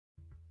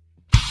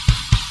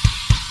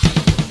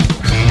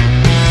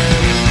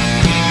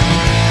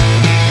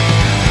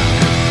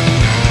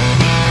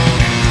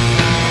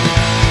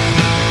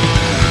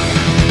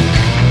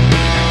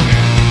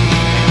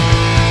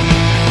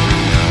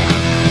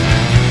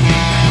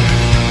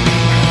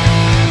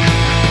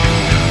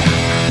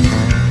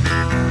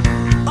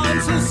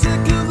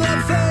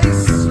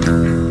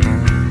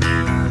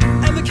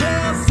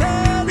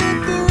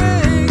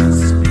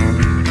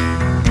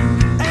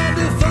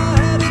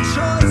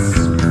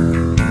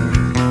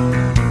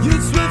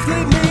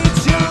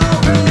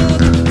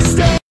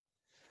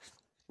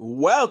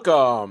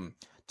welcome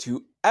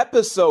to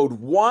episode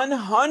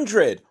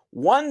 100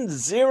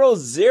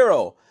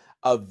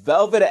 of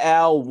Velvet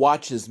Al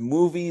Watches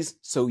Movies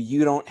So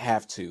You Don't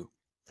Have To,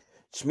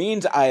 which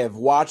means I have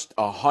watched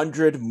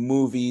 100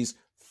 movies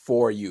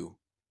for you.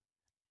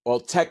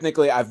 Well,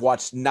 technically, I've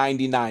watched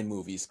 99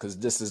 movies because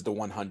this is the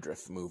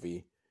 100th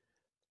movie.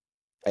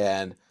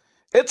 And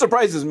it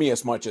surprises me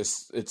as much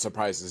as it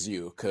surprises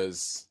you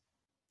because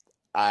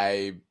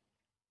I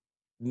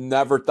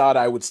never thought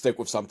I would stick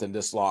with something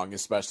this long,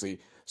 especially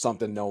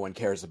something no one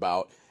cares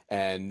about.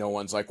 And no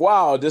one's like,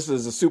 wow, this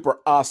is a super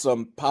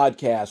awesome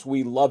podcast.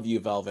 We love you,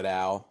 Velvet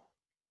Al.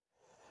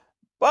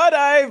 But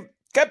I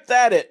kept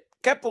at it,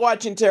 kept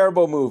watching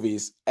terrible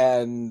movies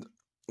and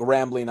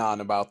rambling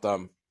on about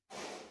them.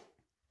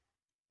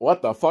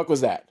 What the fuck was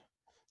that?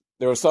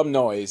 There was some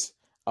noise.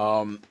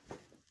 And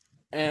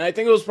I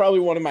think it was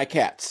probably one of my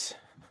cats.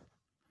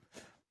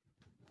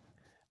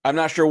 I'm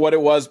not sure what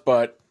it was,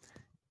 but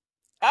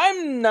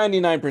I'm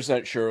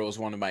 99% sure it was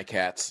one of my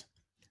cats.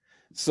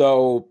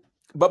 So,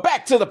 but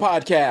back to the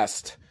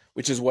podcast,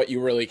 which is what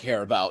you really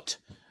care about.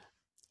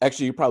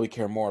 Actually, you probably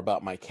care more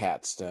about my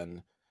cats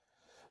than...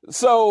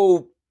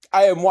 So,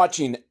 I am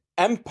watching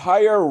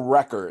Empire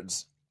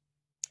Records.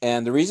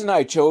 And the reason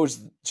I chose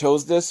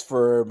this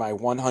for my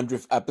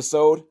 100th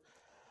episode,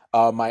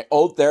 my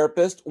old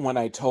therapist, when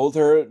I told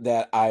her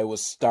that I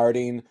was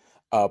starting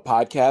a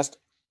podcast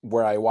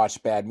where I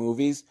watch bad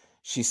movies,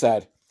 she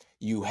said,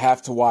 you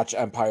have to watch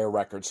Empire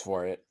Records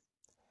for it.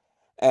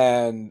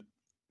 And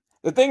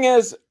the thing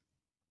is,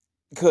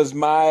 because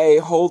my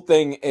whole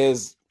thing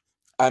is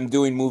I'm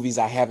doing movies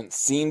I haven't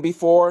seen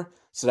before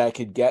so that I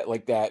could get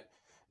like that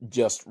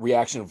just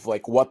reaction of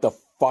like what the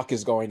fuck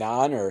is going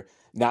on or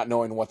not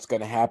knowing what's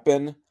going to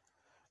happen.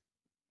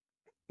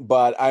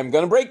 But I'm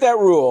going to break that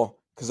rule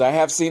because I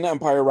have seen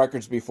Empire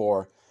Records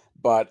before.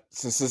 But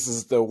since this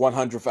is the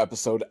 100th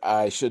episode,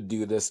 I should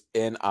do this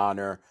in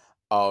honor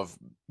of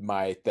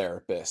my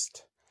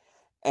therapist.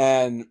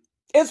 And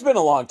it's been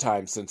a long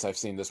time since I've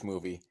seen this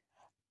movie.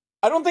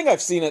 I don't think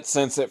I've seen it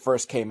since it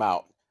first came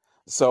out.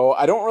 So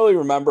I don't really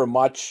remember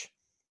much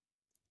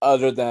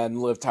other than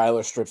Liv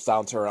Tyler strips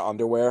down to her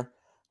underwear,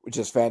 which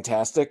is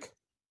fantastic.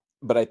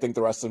 But I think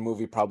the rest of the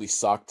movie probably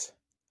sucked.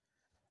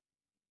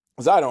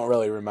 Because I don't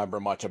really remember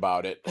much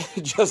about it.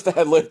 Just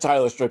that Liv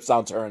Tyler strips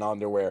down to her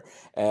underwear.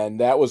 And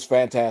that was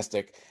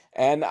fantastic.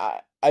 And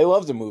I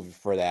love the movie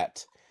for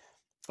that.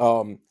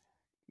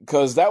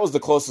 Because that was the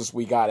closest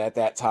we got at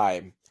that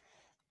time.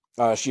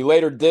 She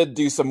later did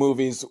do some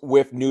movies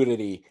with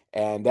nudity,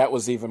 and that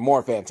was even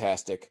more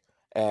fantastic.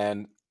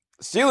 And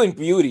Stealing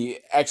Beauty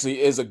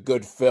actually is a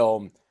good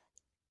film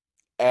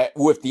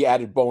with the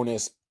added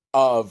bonus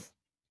of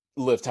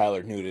Liv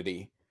Tyler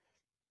nudity.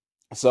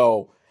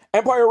 So,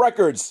 Empire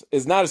Records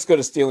is not as good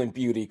as Stealing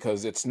Beauty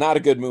because it's not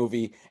a good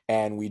movie,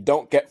 and we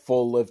don't get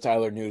full Liv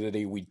Tyler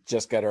nudity. We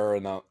just get her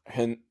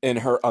in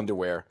her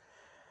underwear.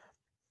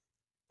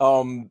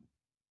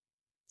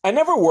 I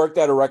never worked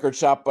at a record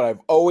shop, but I've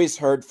always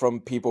heard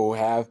from people who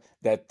have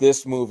that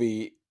this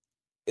movie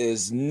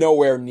is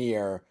nowhere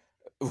near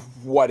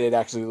what it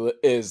actually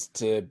is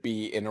to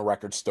be in a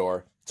record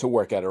store, to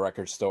work at a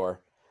record store.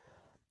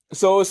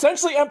 So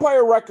essentially,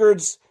 Empire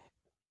Records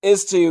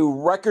is to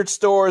record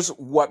stores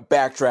what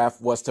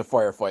Backdraft was to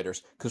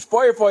firefighters. Because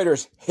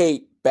firefighters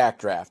hate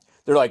Backdraft.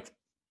 They're like,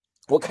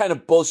 what kind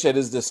of bullshit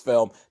is this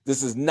film?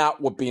 This is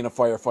not what being a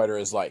firefighter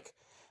is like.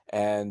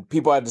 And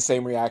people had the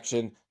same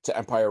reaction to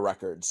Empire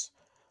Records.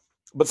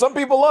 But some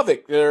people love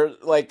it. They're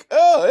like,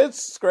 oh,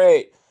 it's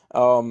great.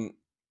 I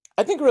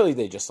think really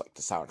they just like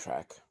the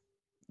soundtrack.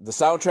 The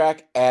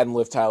soundtrack and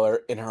Liv Tyler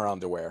in her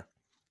underwear.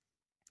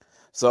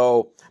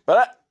 So,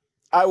 but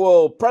I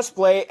will press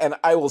play and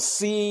I will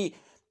see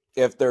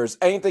if there's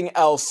anything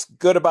else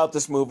good about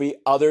this movie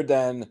other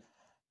than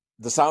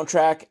the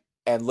soundtrack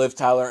and Liv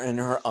Tyler in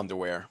her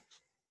underwear.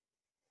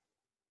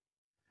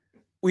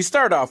 We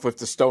start off with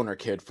the stoner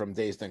kid from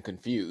Dazed and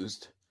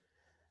Confused.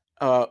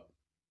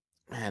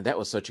 Man, that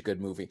was such a good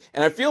movie.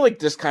 And I feel like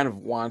this kind of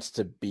wants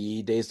to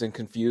be Dazed and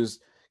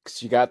Confused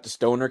because you got the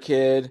stoner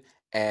kid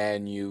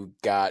and you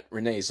got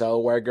Renee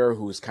Zellweger,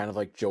 who's kind of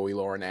like Joey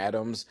Lauren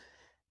Adams.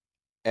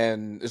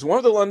 And is one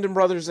of the London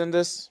brothers in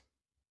this?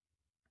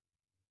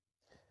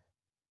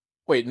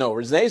 Wait, no,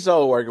 Renee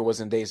Zellweger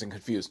was in Dazed and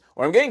Confused.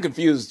 What I'm getting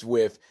confused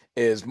with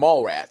is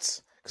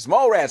Mallrats. Because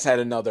Mallrats had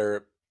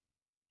another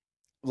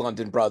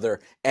London brother,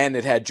 and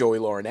it had Joey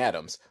Lauren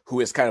Adams, who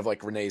is kind of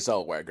like Renee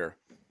Zellweger.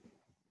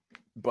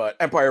 But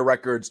Empire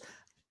Records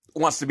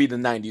wants to be the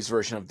 90s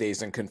version of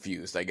Dazed and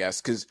Confused, I guess,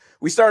 because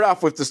we start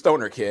off with the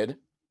stoner kid,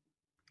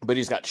 but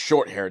he's got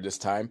short hair this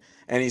time,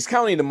 and he's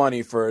counting the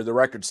money for the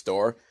record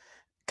store,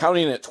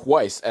 counting it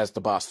twice, as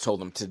the boss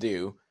told him to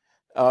do,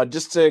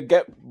 just to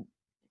get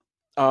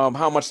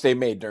how much they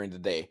made during the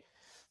day,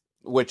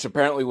 which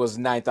apparently was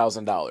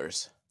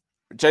 $9,000,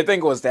 which I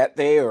think was that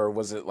day, or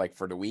was it like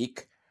for the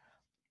week?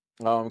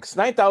 Because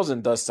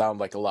 9,000 does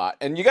sound like a lot.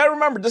 And you gotta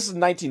remember, this is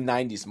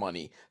 1990s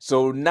money.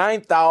 So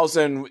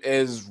 9,000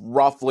 is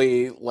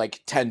roughly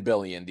like 10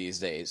 billion these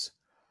days.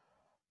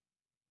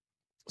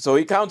 So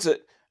he counts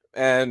it,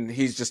 and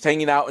he's just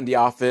hanging out in the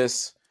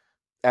office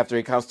after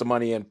he counts the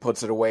money and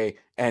puts it away,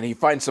 and he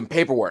finds some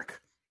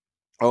paperwork.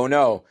 Oh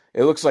no,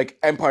 it looks like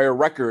Empire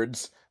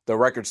Records, the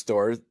record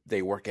store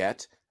they work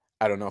at.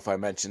 I don't know if I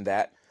mentioned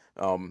that.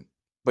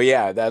 But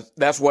yeah,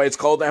 that's why it's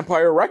called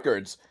Empire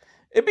Records.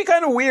 It'd be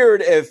kind of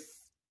weird if,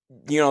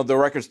 the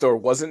record store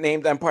wasn't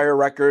named Empire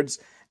Records,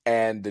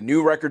 and the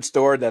new record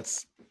store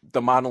that's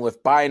the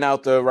monolith buying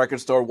out the record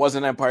store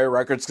wasn't Empire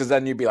Records, because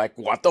then you'd be like,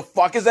 what the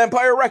fuck is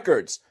Empire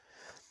Records?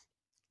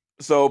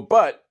 So,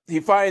 but he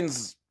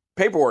finds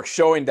paperwork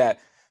showing that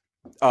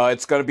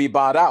it's going to be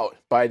bought out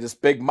by this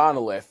big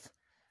monolith.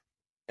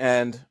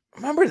 And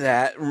remember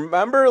that?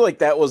 Remember, like,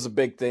 that was a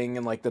big thing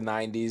in, like, the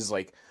 90s,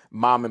 like,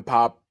 mom and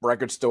pop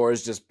record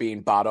stores just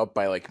being bought up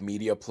by, like,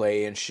 Media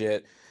Play and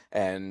shit,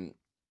 and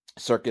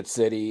Circuit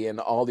City, and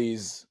all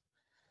these...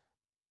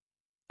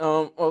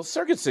 well,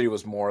 Circuit City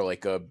was more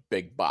like a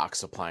big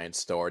box appliance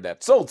store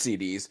that sold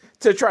CDs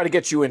to try to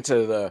get you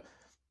into the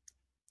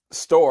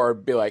store,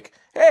 be like,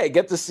 hey,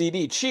 get the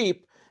CD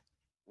cheap.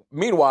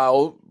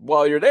 Meanwhile,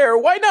 while you're there,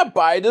 why not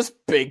buy this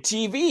big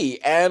TV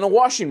and a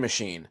washing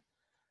machine?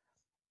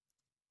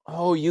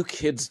 Oh, you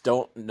kids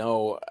don't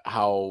know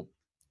how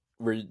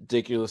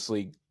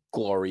ridiculously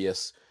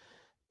glorious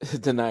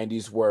the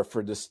 90s were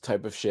for this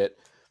type of shit.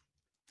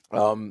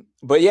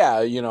 But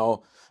yeah,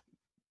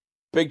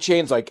 big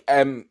chains like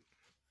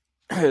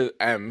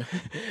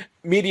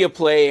Media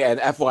Play and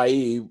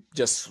FYE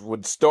just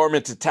would storm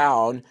into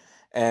town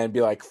and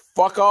be like,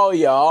 fuck all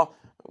y'all,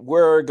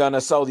 we're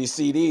gonna sell these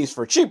CDs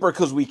for cheaper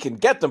because we can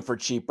get them for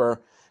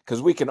cheaper,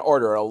 because we can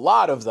order a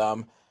lot of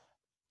them.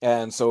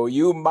 And so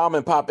you mom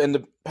and pop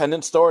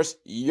independent stores,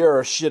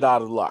 you're shit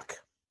out of luck.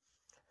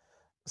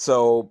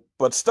 So,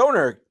 but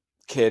Stoner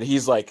Kid,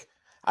 he's like,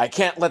 I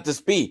can't let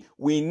this be.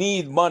 We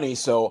need money,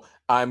 so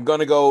I'm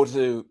gonna go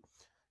to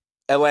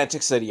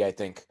Atlantic City, I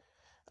think.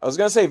 I was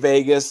gonna say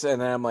Vegas,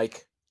 and then I'm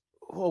like,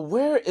 well,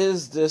 where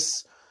is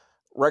this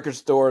record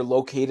store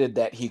located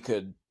that he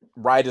could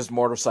ride his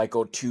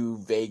motorcycle to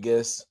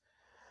Vegas?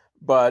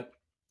 But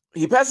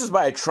he passes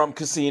by a Trump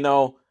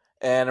casino,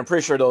 and I'm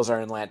pretty sure those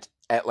are in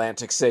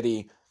Atlantic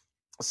City.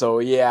 So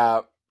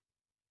yeah,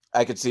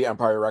 I could see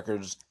Empire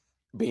Records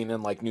being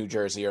in like New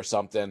Jersey or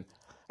something.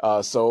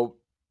 So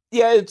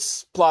yeah,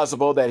 it's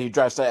plausible that he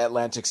drives to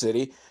Atlantic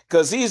City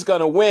because he's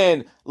gonna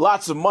win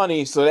lots of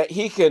money so that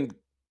he can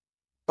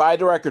buy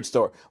the record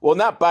store. Well,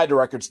 not buy the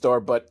record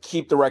store, but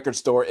keep the record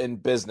store in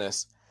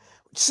business.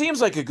 Which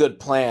seems like a good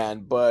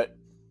plan, but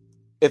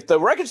if the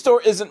record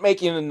store isn't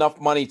making enough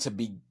money to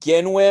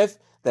begin with,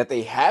 that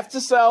they have to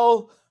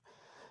sell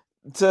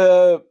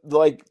to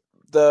like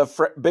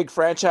the big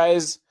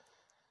franchise,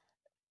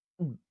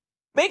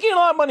 making a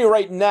lot of money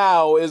right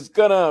now is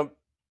gonna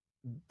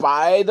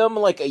buy them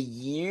like a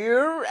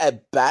year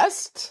at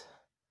best.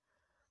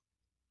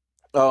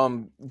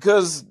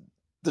 Because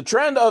the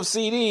trend of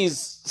CDs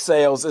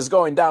sales is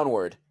going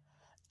downward.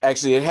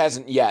 Actually, it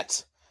hasn't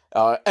yet.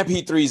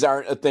 MP3s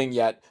aren't a thing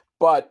yet,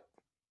 but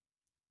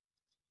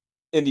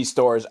indie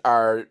stores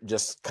are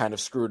just kind of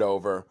screwed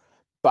over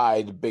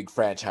by the big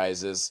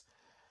franchises.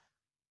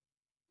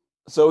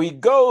 So he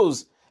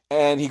goes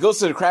to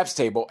the craps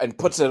table and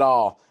puts it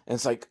all. And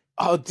it's like,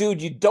 oh,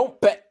 dude, you don't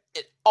bet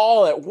it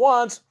all at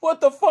once. What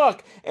the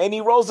fuck? And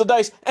he rolls the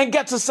dice and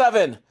gets a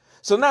 7.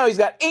 So now he's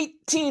got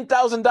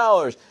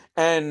 $18,000.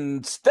 And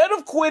instead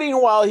of quitting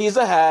while he's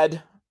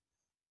ahead,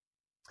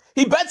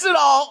 he bets it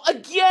all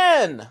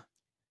again.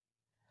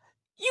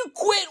 You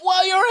quit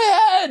while you're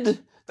ahead.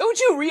 Don't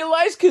you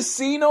realize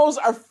casinos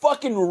are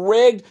fucking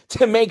rigged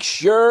to make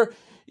sure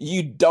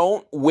you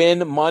don't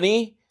win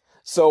money?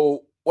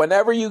 So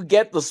whenever you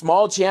get the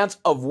small chance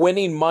of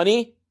winning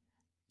money,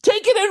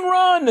 take it and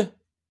run.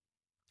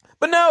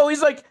 But no,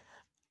 he's like,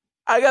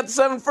 I got the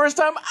 7 first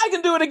time, I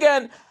can do it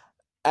again.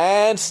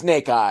 And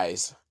snake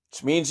eyes,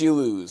 which means you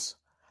lose.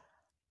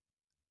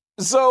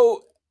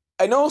 So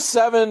I know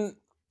 7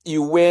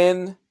 you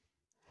win,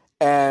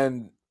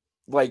 and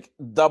like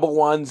double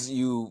ones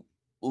you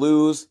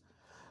lose.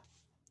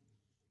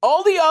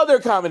 All the other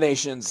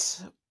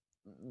combinations,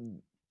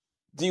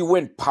 do you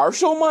win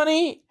partial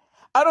money?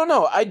 I don't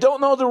know. I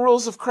don't know the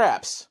rules of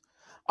craps.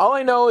 All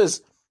I know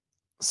is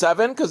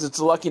 7, because it's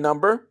a lucky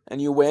number,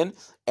 and you win,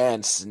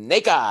 and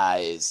snake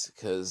eyes,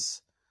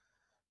 because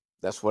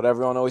that's what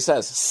everyone always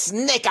says.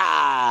 Snake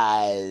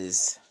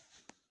eyes!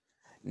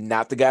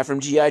 Not the guy from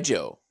G.I.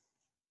 Joe.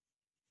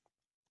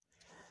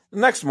 The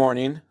next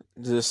morning,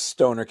 this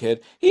stoner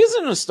kid, he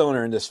isn't a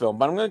stoner in this film,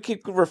 but I'm going to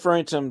keep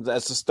referring to him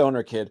as the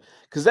stoner kid,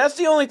 because that's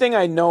the only thing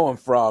I know him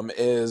from,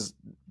 is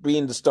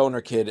being the stoner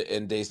kid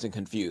in Dazed and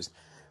Confused.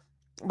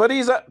 But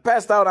he's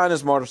passed out on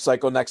his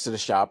motorcycle next to the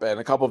shop, and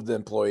a couple of the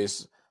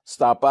employees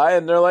stop by,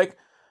 and they're like,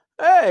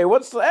 hey,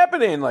 what's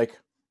happening? Like,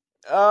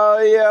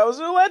 yeah, I was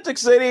in Atlantic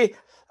City.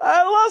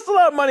 I lost a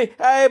lot of money.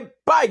 Hey,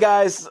 bye,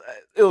 guys.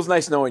 It was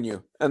nice knowing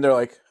you. And they're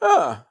like,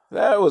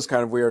 that was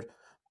kind of weird.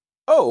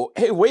 Oh,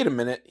 hey, wait a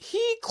minute.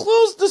 He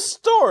closed the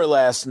store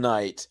last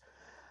night.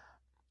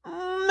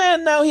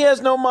 Man, now he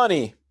has no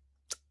money.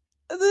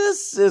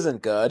 This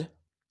isn't good.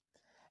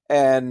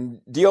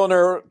 And the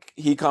owner,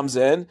 he comes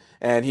in,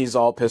 and he's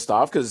all pissed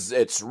off because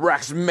it's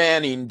Rex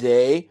Manning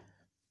Day.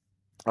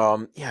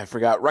 I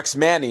forgot. Rex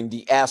Manning,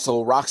 the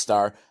asshole rock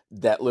star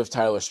that Liv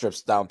Tyler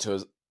strips down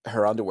to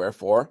her underwear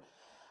for.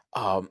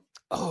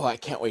 I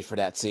can't wait for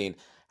that scene.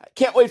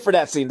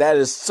 That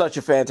is such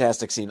a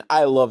fantastic scene.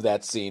 I love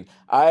that scene.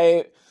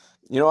 I'm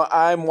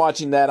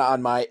watching that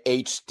on my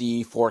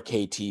HD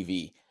 4K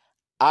TV.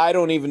 I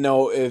don't even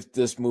know if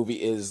this movie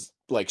is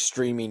like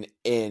streaming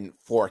in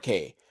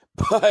 4K,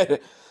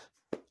 but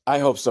I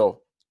hope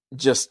so.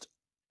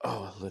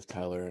 Liv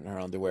Tyler in her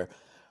underwear.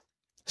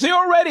 See,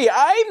 already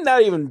I'm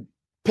not even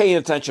paying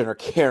attention or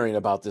caring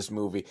about this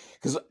movie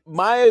because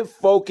my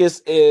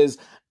focus is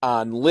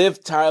on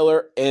Liv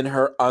Tyler in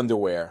her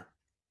underwear.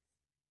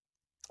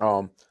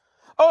 So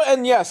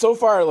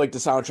far, like, the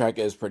soundtrack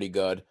is pretty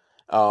good.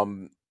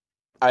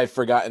 I've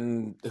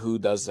forgotten who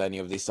does any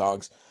of these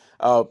songs.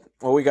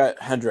 We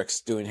got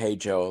Hendrix doing Hey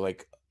Joe,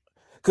 like,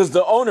 because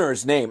the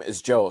owner's name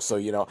is Joe, so,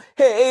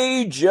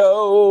 Hey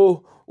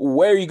Joe,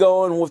 where you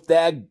going with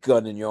that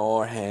gun in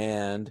your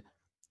hand?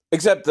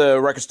 Except the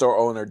record store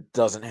owner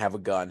doesn't have a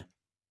gun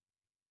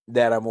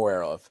that I'm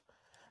aware of.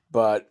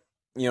 But,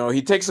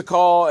 he takes a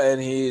call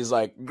and he's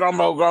like,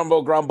 grumble,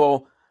 grumble,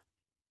 grumble.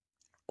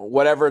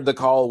 Whatever the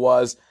call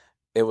was,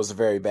 it was a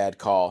very bad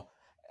call.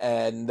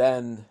 And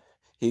then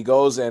he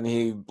goes and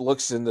he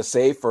looks in the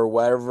safe or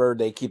wherever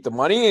they keep the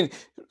money and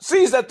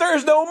sees that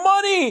there's no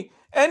money.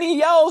 And he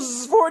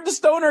yells for the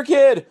stoner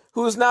kid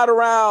who's not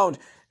around.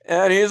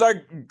 And he's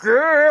like,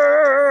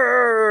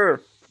 grrr.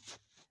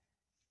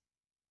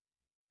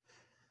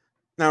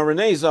 Now,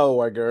 Renee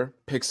Zellweger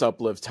picks up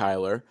Liv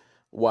Tyler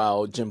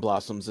while Jim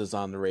Blossoms is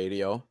on the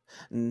radio.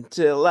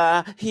 Until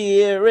I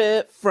hear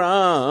it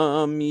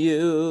from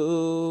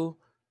you.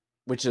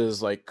 Which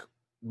is like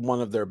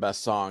one of their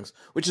best songs.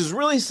 Which is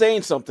really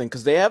saying something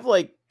because they have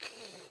like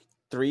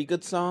 3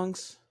 good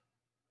songs.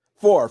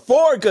 4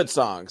 good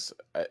songs,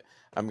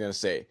 I'm going to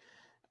say.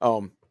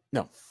 I'm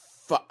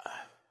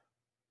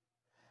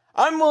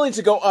willing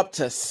to go up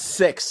to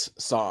 6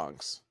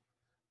 songs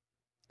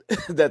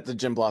that the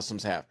Jim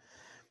Blossoms have.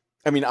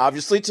 I mean,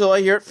 obviously, Till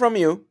I Hear It From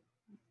You,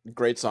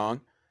 great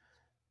song.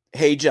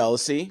 Hey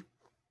Jealousy,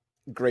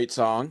 great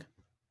song.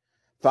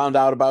 Found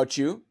Out About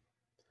You,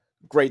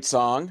 great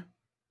song.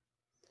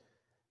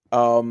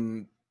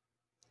 Until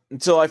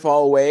I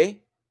Fall Away,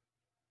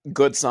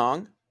 good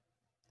song.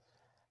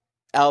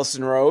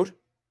 Allison Road,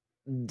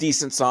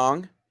 decent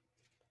song.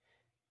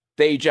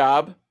 Day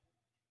Job,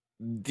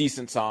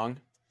 decent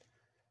song.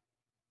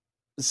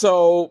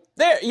 So,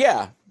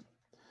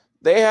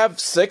 they have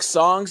 6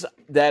 songs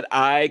that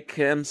I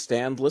can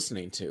stand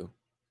listening to.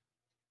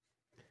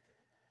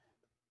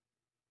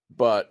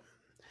 But,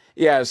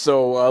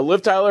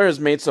 Liv Tyler has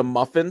made some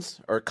muffins,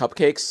 or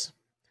cupcakes.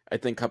 I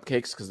think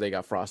cupcakes, because they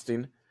got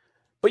frosting.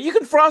 But you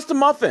can frost a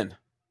muffin.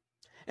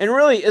 And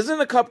really, isn't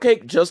a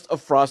cupcake just a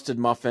frosted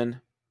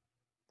muffin?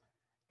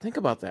 Think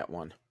about that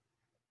one.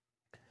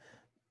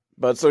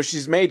 But so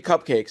she's made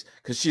cupcakes,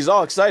 because she's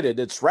all excited.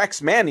 It's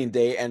Rex Manning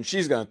Day, and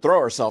she's going to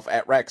throw herself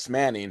at Rex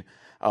Manning.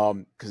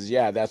 Because,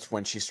 that's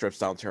when she strips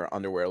down to her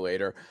underwear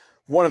later.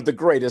 One of the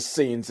greatest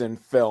scenes in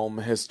film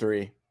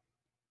history.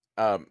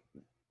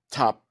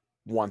 Top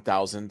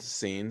 1,000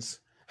 scenes.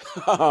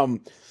 If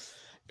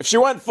she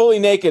went fully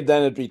naked,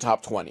 then it'd be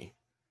top 20.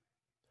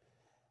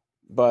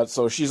 But,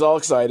 so she's all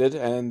excited,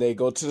 and they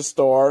go to the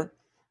store,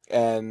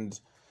 and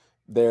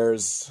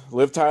there's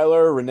Liv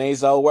Tyler, Renee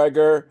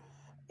Zellweger,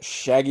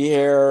 shaggy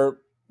hair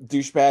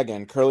douchebag,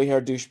 and curly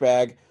hair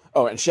douchebag.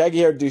 Oh, and shaggy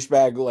hair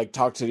douchebag, like,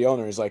 talked to the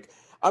owner. He's like,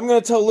 I'm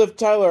going to tell Liv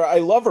Tyler I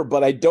love her,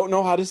 but I don't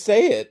know how to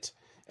say it.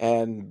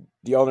 And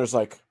the owner's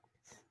like,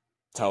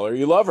 tell her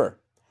you love her.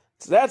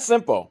 It's that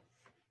simple.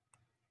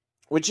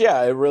 Which,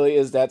 it really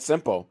is that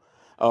simple.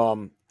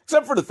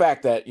 Except for the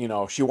fact that,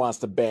 she wants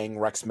to bang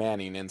Rex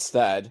Manning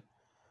instead.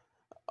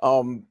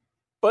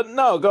 But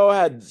no, go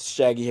ahead,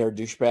 shaggy hair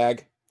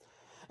douchebag.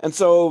 And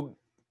so,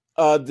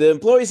 the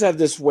employees have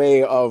this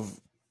way of,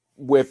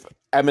 with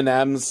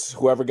M&Ms,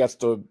 whoever gets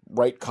the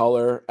right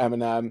color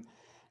M&M,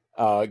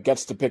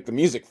 gets to pick the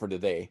music for the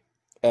day.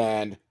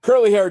 And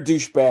curly hair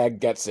douchebag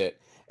gets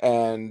it.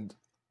 And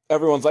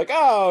everyone's like,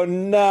 oh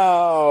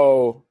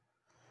no.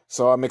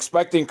 So I'm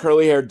expecting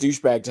curly hair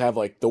douchebag to have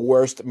like the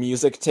worst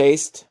music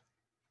taste.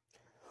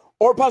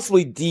 Or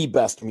possibly the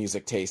best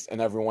music taste.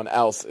 And everyone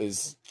else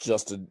is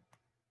just a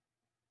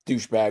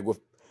douchebag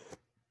with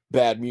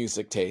bad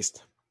music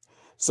taste.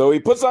 So he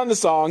puts on the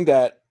song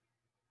that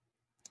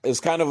is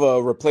kind of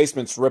a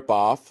Replacements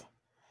ripoff.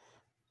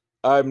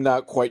 I'm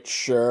not quite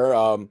sure.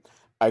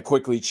 I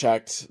quickly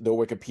checked the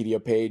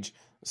Wikipedia page.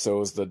 So it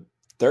was the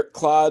Dirt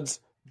Clods.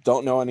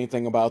 Don't know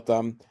anything about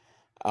them.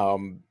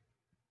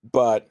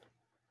 But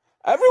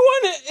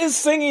everyone is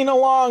singing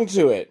along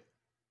to it.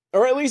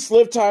 Or at least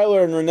Liv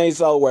Tyler and Renee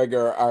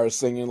Zellweger are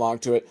singing along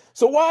to it.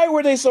 So why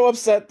were they so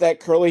upset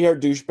that curly hair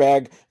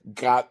douchebag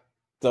got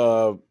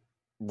the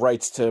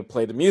rights to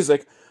play the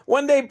music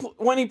when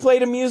he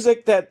played a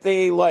music that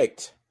they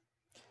liked?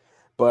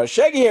 But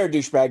shaggy hair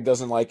douchebag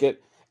doesn't like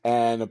it.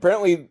 And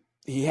apparently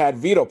he had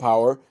veto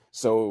power,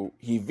 so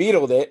he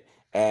vetoed it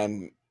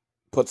and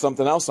put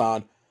something else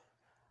on.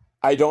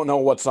 I don't know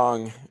what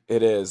song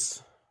it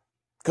is,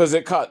 because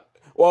it cut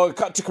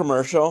to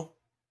commercial,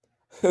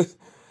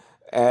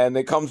 and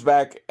it comes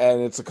back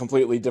and it's a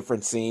completely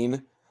different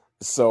scene.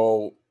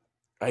 So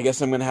I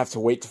guess I'm going to have to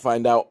wait to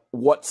find out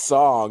what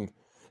song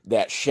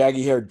that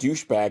shaggy-haired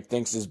douchebag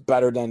thinks is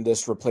better than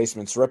this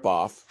Replacements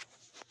ripoff.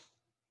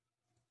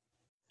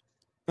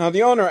 Now,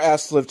 the owner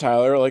asks Liv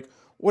Tyler, like,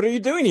 what are you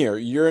doing here?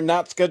 You're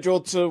not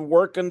scheduled to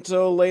work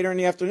until later in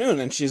the afternoon.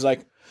 And she's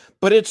like,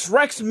 but it's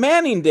Rex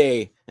Manning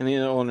Day. And the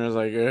owner's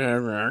like,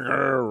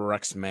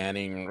 Rex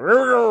Manning.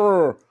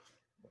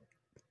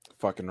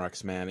 Fucking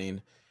Rex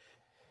Manning.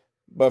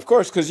 But of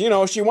course, because,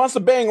 she wants to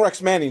bang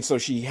Rex Manning, so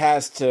she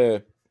has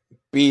to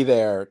be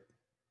there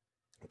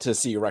to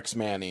see Rex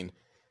Manning.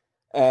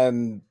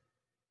 And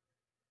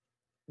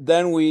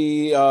then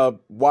we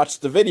watch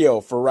the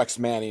video for Rex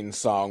Manning's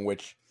song,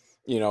 which,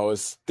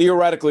 is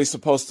theoretically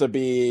supposed to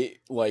be,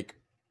 like,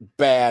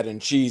 bad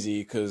and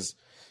cheesy, because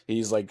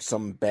he's, like,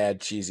 some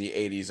bad, cheesy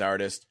 80s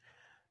artist.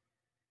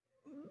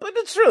 But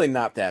it's really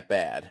not that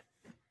bad.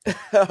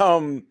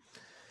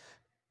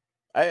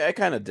 I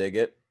kind of dig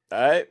it.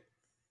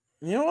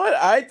 You know what?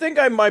 I think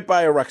I might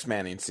buy a Rex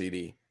Manning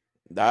CD.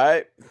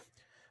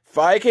 If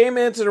I came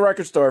into the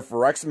record store for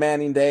Rex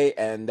Manning Day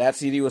and that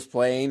CD was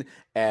playing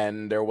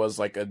and there was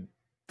like a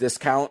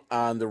discount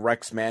on the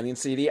Rex Manning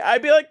CD,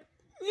 I'd be like,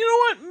 you know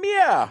what?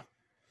 Yeah,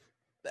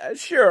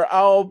 sure.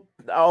 I'll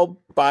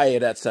buy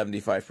it at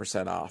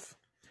 75% off.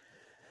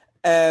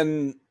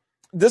 And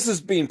this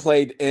is being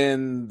played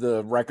in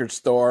the record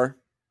store,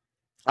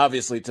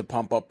 obviously to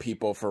pump up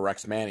people for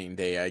Rex Manning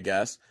Day, I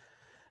guess.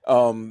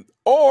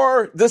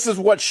 Or this is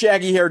what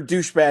shaggy-haired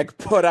douchebag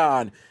put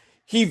on.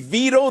 He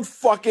vetoed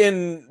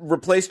fucking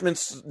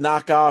Replacements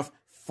knockoff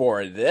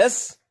for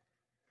this?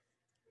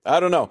 I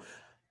don't know.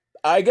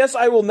 I guess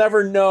I will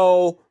never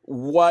know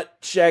what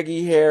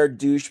shaggy-haired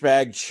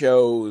douchebag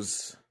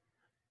chose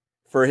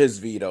for his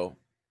veto.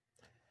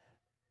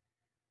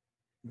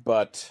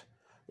 But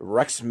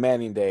Rex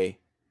Manning Day.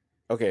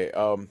 Okay,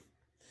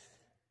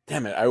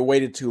 damn it, I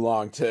waited too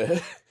long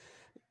to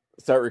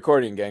start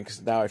recording again,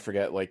 because now I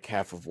forget like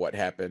half of what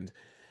happened.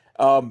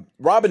 Robin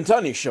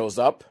Tunney shows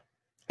up,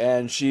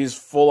 and she's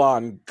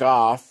full-on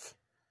goth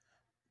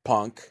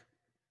punk.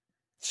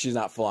 She's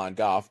not full-on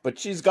goth, but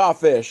she's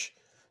gothish,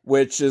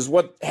 which is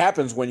what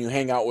happens when you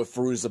hang out with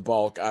Fairuza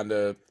Balk on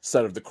the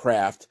set of The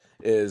Craft,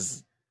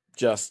 is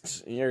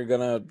just, you're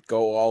gonna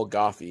go all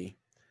gothy.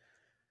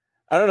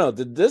 I don't know,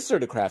 did this or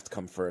The Craft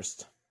come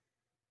first?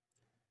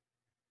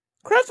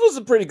 Craft was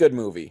a pretty good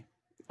movie.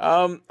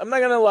 I'm not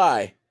gonna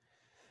lie.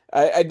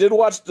 I did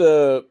watch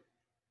the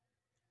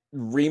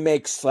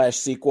remake /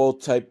 sequel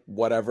type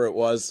whatever it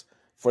was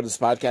for this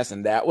podcast,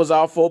 and that was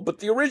awful. But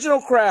the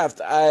original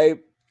Craft, I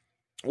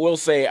will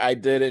say I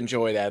did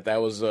enjoy that.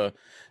 That was a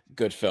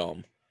good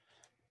film.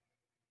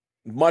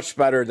 Much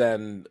better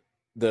than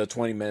the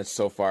 20 minutes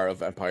so far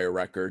of Empire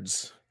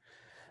Records.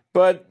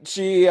 But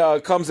she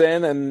comes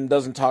in and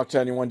doesn't talk to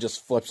anyone,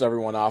 just flips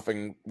everyone off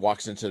and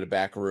walks into the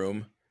back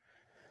room.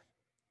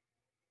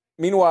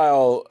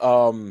 Meanwhile,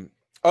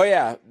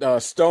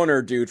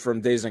 Stoner dude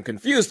from Dazed and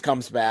Confused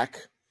comes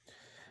back,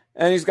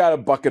 and he's got a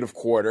bucket of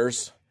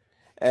quarters,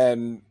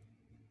 and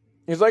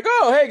he's like,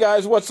 oh, hey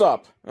guys, what's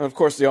up? And of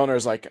course the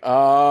owner's like,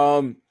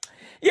 where's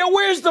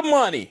the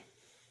money?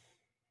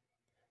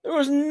 There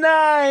was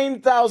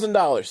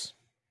 $9,000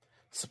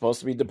 supposed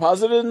to be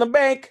deposited in the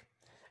bank.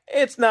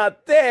 It's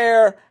not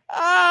there.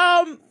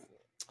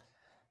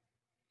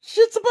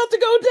 Shit's about to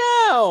go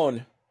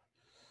down.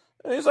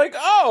 And he's like,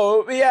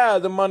 oh, yeah,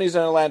 the money's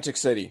in Atlantic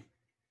City.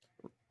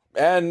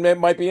 And it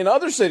might be in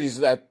other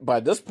cities by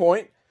this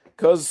point,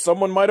 because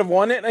someone might have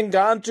won it and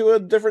gone to a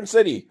different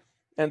city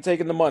and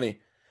taken the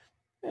money.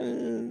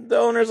 And the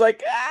owner's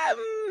like,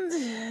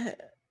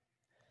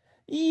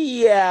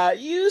 yeah,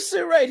 you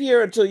sit right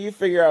here until you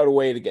figure out a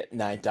way to get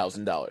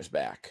 $9,000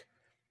 back.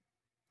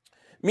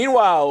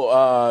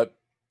 Meanwhile,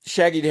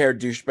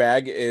 shaggy-haired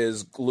douchebag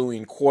is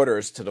gluing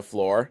quarters to the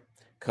floor,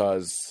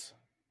 because,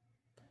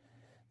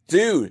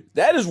 dude,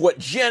 that is what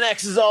Gen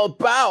X is all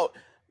about.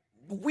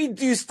 We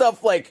do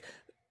stuff like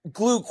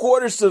glue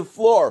quarters to the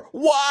floor.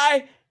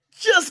 Why?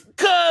 Just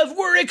because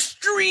we're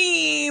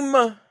extreme.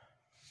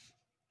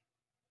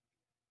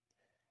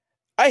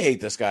 I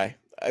hate this guy.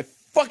 I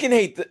fucking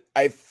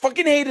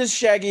hate his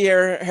shaggy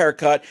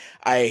haircut.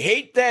 I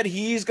hate that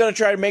he's gonna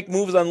try to make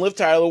moves on Liv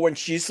Tyler when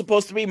she's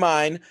supposed to be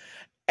mine.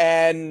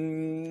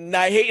 And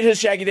I hate his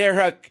shaggy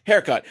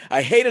haircut.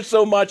 I hate it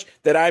so much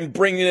that I'm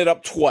bringing it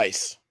up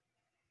twice.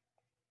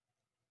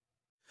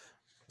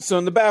 So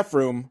in the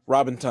bathroom,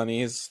 Robin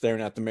Tunney is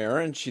staring at the mirror,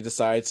 and she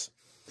decides,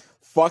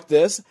 fuck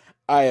this,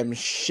 I am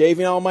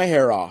shaving all my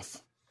hair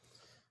off.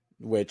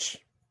 Which,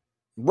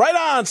 right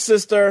on,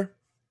 sister!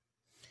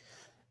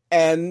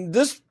 And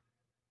this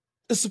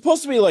is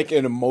supposed to be like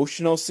an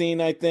emotional scene,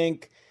 I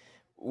think,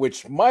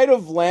 which might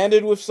have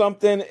landed with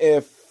something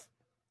if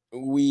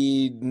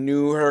we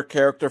knew her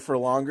character for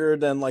longer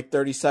than like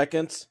 30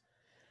 seconds.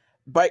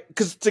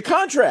 Because to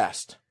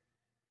contrast,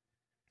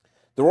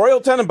 the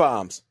Royal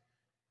Tenenbaums,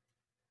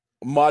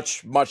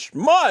 much, much,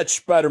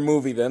 much better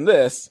movie than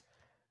this.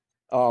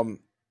 And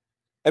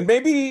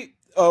maybe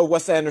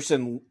Wes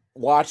Anderson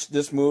watched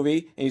this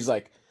movie and he's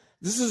like,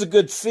 this is a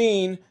good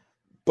scene,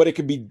 but it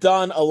could be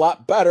done a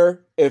lot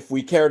better if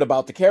we cared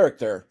about the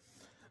character.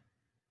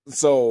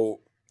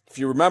 So, if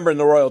you remember in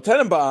the Royal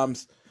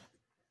Tenenbaums,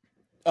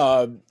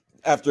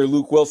 after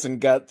Luke Wilson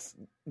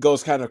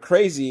goes kind of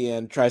crazy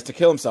and tries to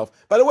kill himself.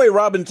 By the way,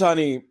 Robin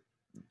Tunney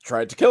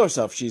tried to kill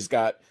herself. She's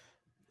got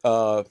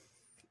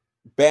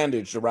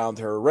bandaged around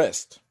her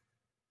wrist,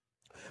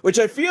 which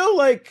I feel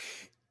like,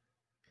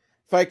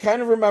 if I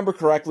kind of remember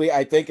correctly,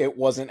 I think it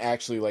wasn't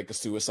actually like a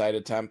suicide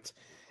attempt.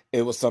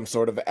 It was some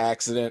sort of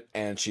accident,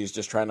 and she's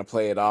just trying to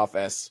play it off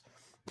as,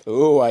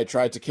 ooh, I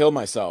tried to kill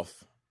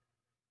myself.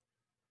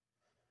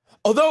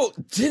 Although,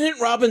 didn't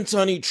Robin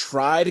Tunney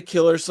try to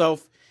kill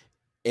herself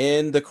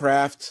in The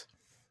Craft?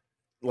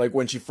 Like,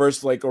 when she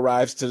first, like,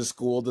 arrives to the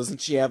school,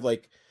 doesn't she have,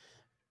 like,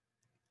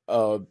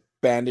 a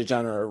bandage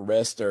on her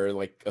wrist or,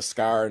 like, a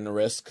scar in the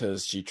wrist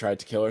because she tried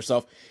to kill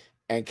herself?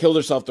 And killed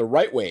herself the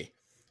right way,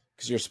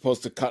 because you're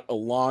supposed to cut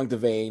along the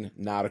vein,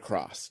 not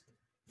across.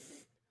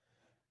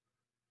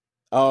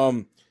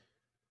 Am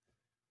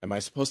I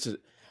supposed to?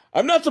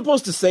 I'm not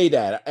supposed to say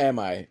that, am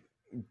I?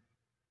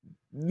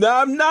 No,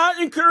 I'm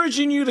not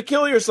encouraging you to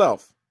kill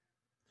yourself.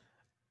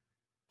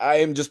 I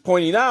am just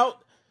pointing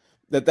out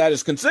that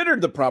is considered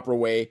the proper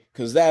way,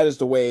 because that is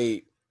the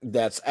way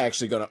that's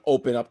actually going to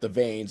open up the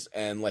veins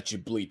and let you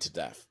bleed to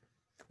death.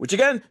 Which,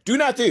 again, do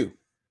not do.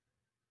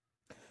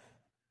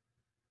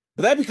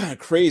 But that'd be kind of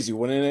crazy,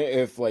 wouldn't it,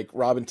 if, like,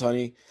 Robin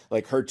Tunney,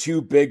 like, her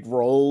two big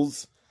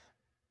roles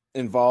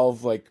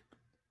involve, like,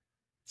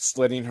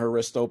 slitting her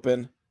wrist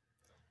open.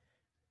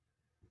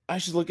 I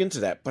should look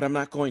into that, but I'm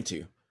not going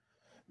to.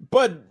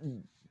 But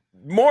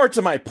more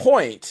to my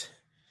point,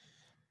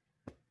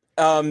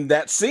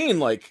 that scene,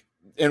 like,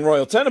 in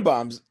Royal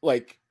Tenenbaums,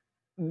 like,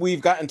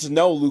 we've gotten to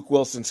know Luke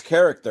Wilson's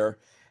character,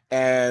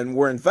 and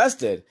we're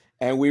invested,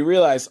 and we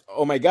realize,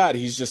 oh my god,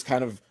 he's just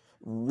kind of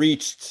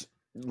reached,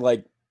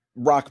 like,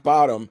 rock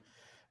bottom,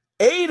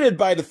 aided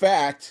by the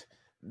fact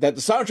that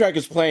the soundtrack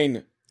is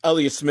playing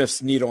Elliott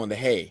Smith's Needle in the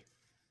Hay,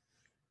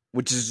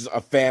 which is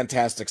a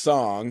fantastic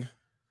song.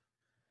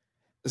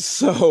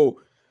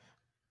 So,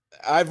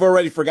 I've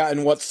already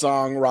forgotten what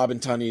song Robin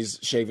Tunney's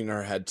shaving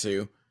her head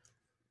to.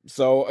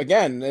 So,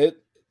 again,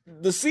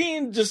 the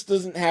scene just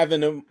doesn't have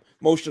an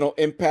emotional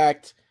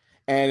impact,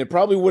 and it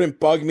probably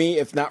wouldn't bug me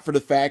if not for the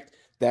fact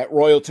that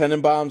Royal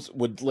Tenenbaums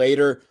would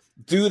later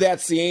do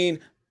that scene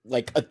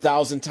like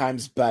 1,000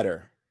 times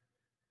better.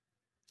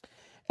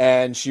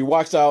 And she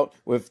walks out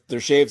with their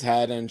shaved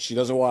head, and she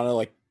doesn't want to,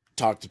 like,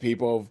 talk to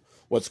people of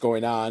what's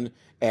going on.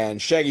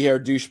 And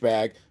shaggy-haired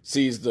douchebag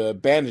sees the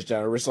bandage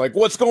on her wrist, like,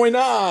 what's going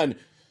on?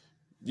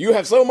 You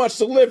have so much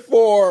to live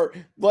for!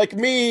 Like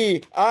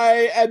me!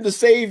 I am the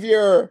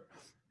savior!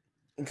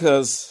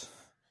 Because,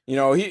 you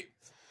know,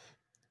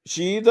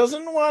 she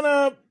doesn't want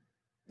to,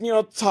 you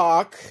know,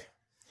 talk.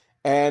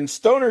 And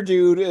Stoner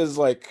Dude is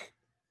like,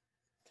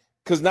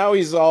 because now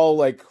he's all,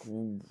 like,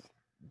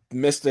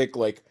 mystic,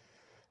 like,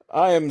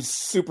 I am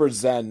super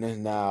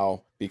zen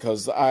now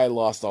because I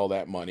lost all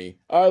that money.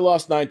 I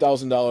lost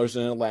 $9,000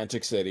 in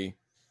Atlantic City.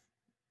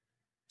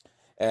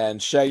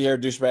 And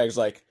shaggy-haired douchebag's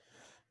like,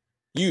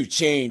 you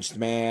changed,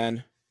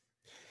 man.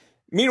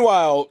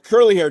 Meanwhile,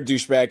 curly-haired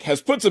douchebag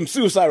has put some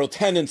suicidal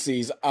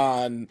tendencies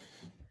on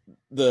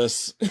the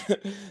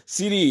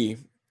CD,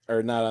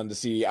 or not on the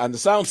CD, on the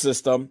sound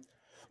system,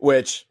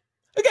 which,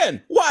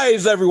 again, why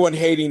is everyone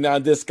hating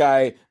on this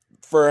guy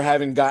for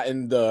having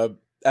gotten the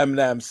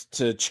M&Ms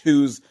to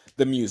choose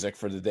the music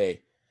for the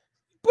day?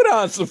 Put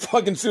on some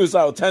fucking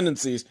suicidal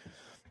tendencies,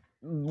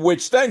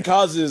 which then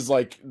causes,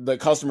 like, the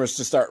customers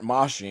to start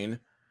moshing.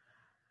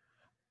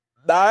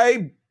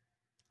 I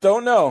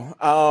don't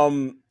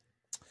know.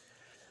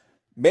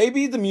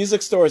 Maybe the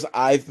music stores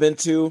I've been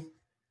to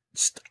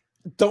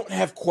don't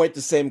have quite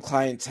the same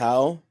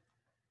clientele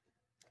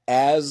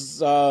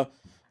as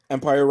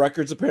Empire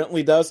Records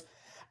apparently does.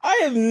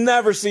 I have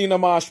never seen a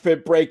mosh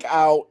pit break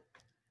out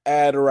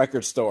at a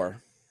record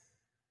store.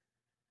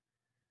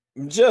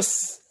 I'm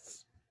just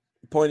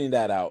pointing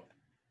that out.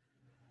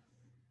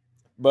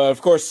 But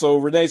of course, so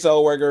Renee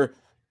Zellweger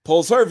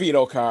pulls her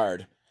veto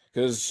card.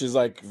 Because she's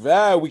like,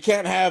 we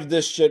can't have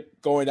this shit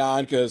going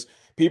on because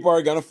people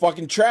are going to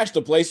fucking trash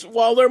the place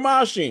while they're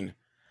moshing.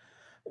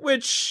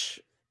 Which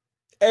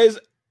is,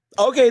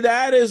 okay,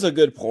 that is a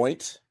good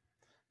point.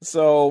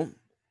 So,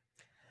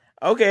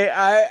 okay,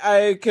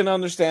 I can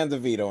understand the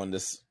veto on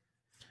this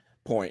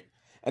point.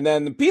 And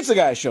then the pizza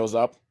guy shows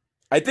up.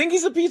 I think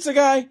he's a pizza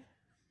guy.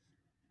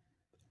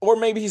 Or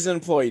maybe he's an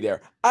employee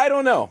there. I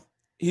don't know.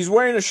 He's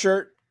wearing a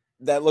shirt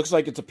that looks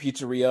like it's a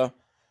pizzeria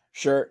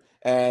shirt.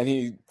 And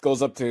he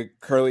goes up to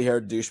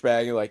curly-haired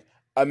douchebag and like,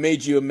 I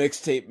made you a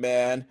mixtape,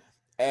 man.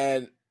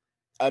 And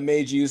I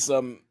made you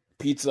some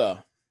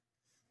pizza.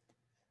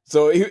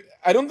 So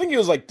I don't think he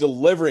was like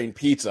delivering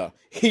pizza.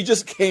 He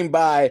just came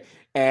by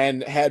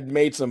and had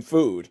made some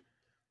food.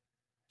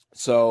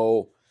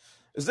 So,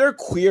 is there a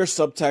queer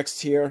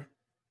subtext here?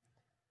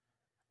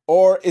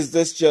 Or is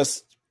this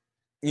just,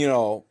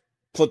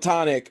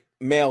 platonic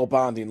male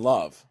bonding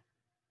love?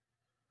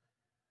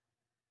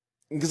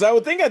 Because I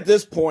would think at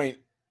this point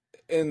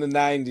in the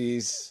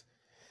 90s,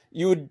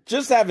 you would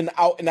just have an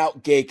out and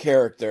out gay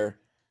character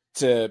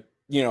to,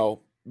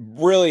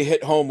 really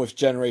hit home with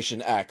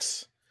Generation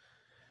X.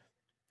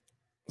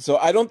 So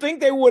I don't think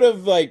they would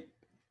have,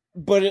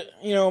 but,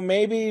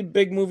 maybe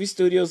big movie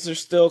studios are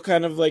still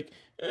kind of like,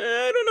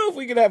 I don't know if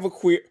we could have a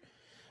queer.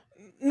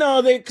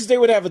 No, because they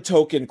would have a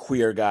token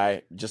queer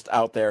guy just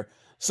out there.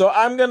 So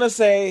I'm going to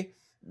say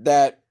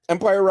that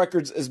Empire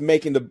Records is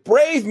making the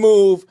brave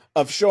move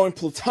of showing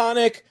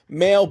platonic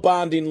male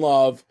bonding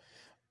love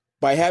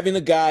by having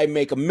a guy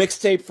make a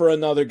mixtape for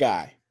another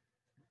guy.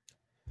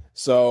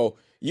 So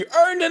you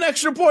earned an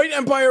extra point,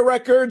 Empire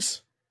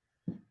Records,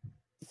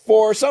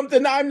 for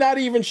something I'm not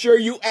even sure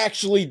you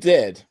actually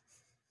did.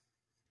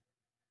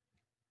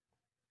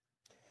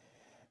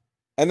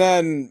 And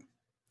then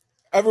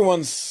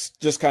everyone's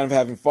just kind of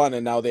having fun,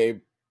 and now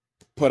they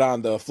put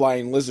on the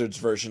Flying Lizards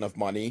version of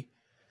Money,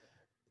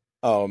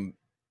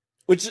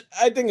 which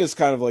I think is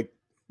kind of like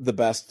the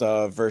best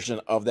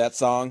version of that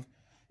song.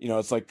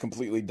 It's like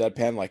completely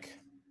deadpan, like,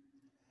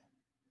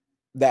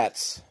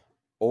 that's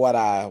what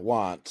I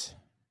want.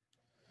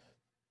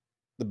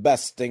 The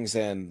best things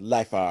in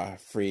life are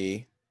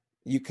free.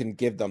 You can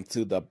give them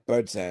to the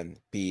birds and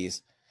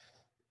bees.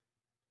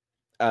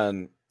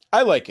 And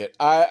I like it.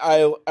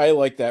 I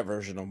like that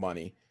version of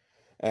Money.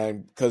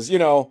 And because,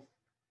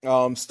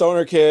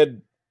 Stoner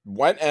Kid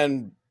went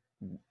and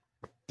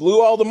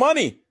blew all the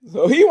money.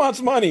 So he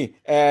wants money.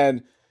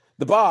 And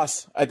the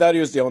boss, I thought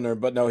he was the owner,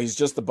 but no, he's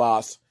just the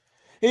boss.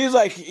 He's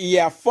like,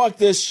 yeah, fuck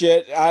this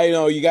shit. I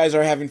know you guys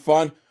are having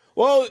fun.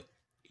 Well,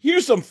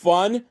 here's some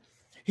fun.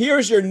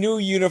 Here's your new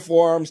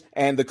uniforms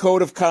and the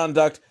code of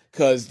conduct,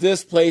 because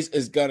this place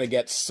is going to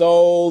get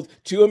sold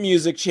to a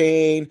music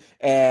chain.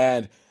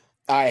 And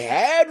I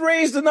had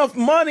raised enough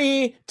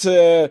money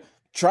to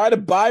try to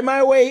buy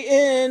my way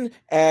in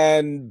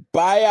and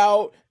buy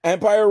out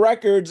Empire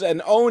Records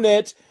and own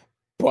it.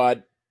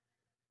 But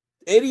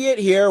idiot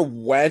here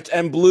went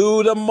and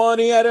blew the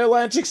money at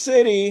Atlantic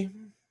City,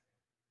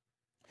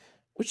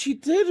 which he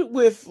did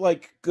with,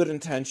 good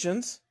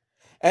intentions.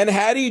 And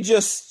had he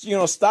just,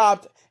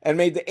 stopped and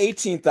made the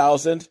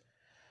 18,000,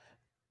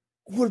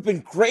 would have been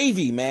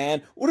gravy,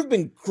 man. Would have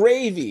been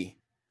gravy.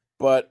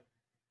 But,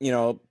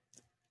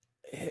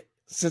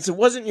 since it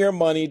wasn't your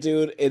money,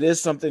 dude, it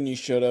is something you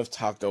should have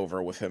talked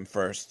over with him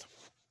first.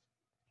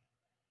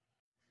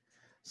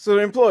 So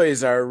the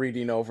employees are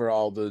reading over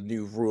all the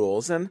new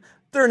rules, and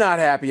they're not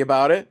happy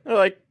about it. They're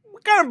like,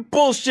 what kind of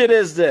bullshit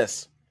is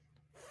this?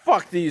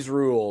 Fuck these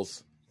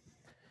rules.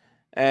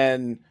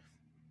 And,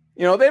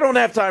 they don't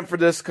have time for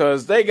this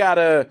because they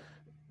gotta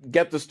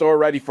get the store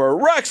ready for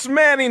Rex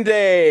Manning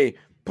Day,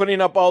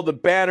 putting up all the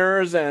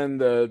banners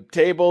and the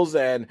tables.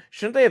 And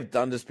shouldn't they have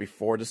done this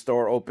before the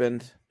store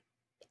opened?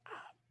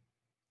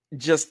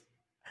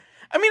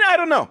 I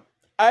don't know.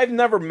 I've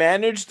never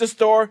managed a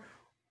store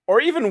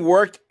or even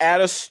worked at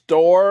a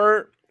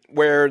store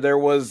where there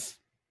was...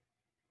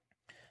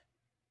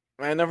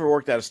 I never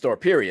worked at a store,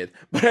 period.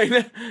 But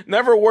I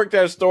never worked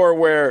at a store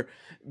where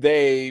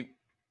they,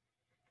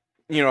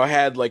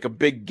 had a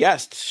big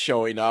guest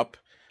showing up.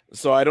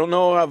 So I don't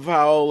know of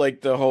how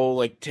the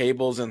whole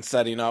tables and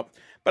setting up.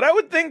 But I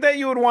would think that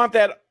you would want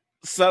that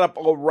set up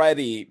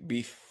already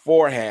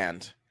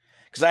beforehand.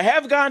 Because I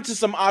have gone to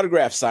some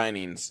autograph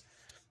signings,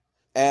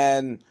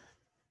 and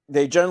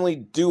they generally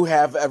do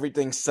have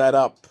everything set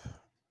up.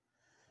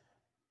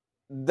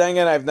 Then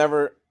again, I've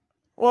never...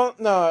 Well,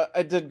 no,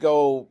 I did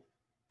go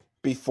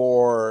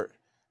before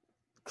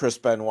Chris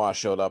Benoit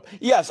showed up.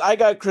 Yes, I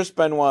got Chris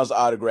Benoit's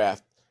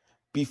autograph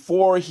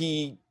before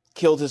he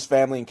killed his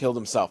family and killed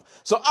himself.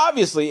 So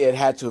obviously it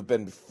had to have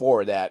been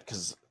before that,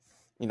 because,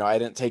 I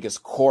didn't take his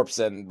corpse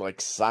and,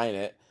 sign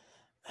it.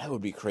 That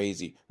would be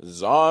crazy.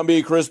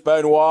 Zombie Chris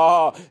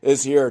Benoit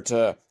is here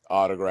to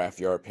autograph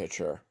your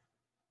picture.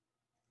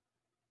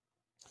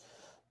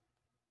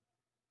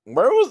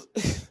 Where was...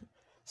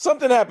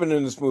 Something happened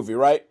in this movie,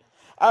 right?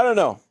 I don't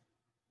know.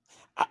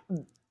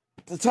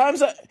 The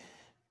times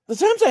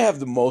I have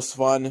the most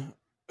fun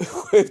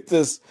with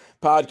this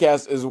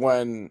podcast is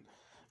when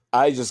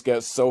I just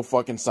get so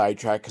fucking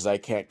sidetracked because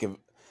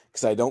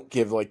I don't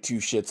give 2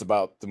 shits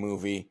about the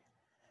movie.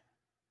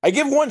 I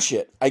give 1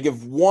 shit. I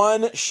give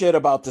 1 shit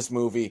about this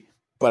movie,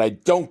 but I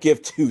don't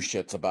give 2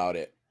 shits about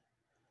it.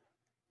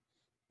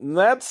 And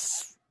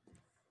that's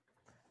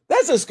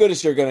as good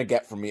as you're gonna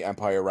get from me,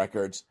 Empire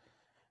Records.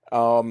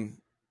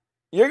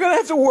 You're gonna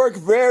have to work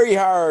very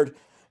hard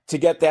to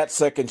get that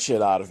second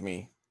shit out of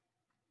me.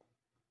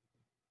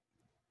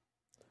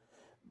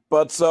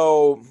 But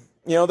so,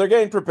 they're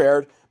getting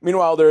prepared.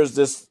 Meanwhile, there's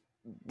this,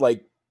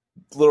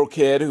 little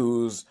kid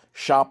who's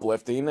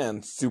shoplifting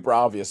and super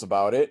obvious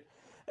about it.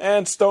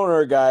 And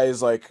Stoner guy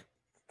is like,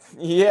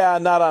 yeah,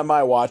 not on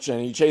my watch.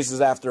 And he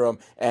chases after him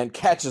and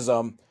catches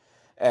him.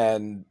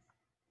 And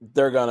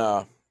they're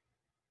gonna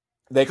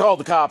they called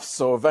the cops,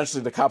 so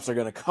eventually the cops are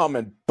going to come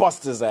and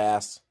bust his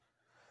ass.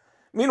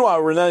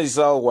 Meanwhile, Renee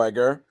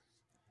Zellweger,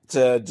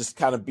 to just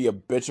kind of be a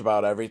bitch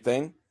about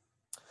everything,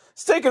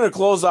 is taking her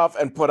clothes off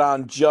and put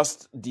on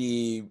just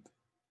the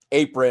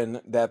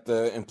apron that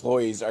the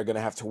employees are going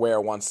to have to wear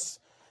once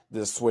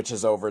this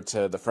switches over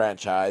to the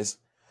franchise.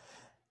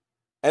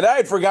 And I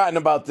had forgotten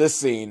about this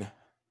scene,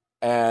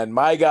 and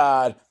my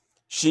God,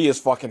 she is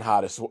fucking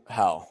hot as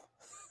hell.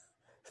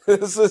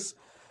 This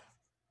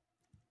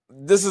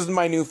is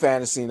my new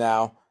fantasy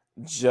now.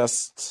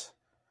 Just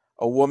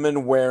a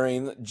woman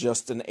wearing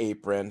just an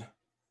apron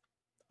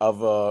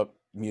of a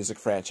music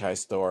franchise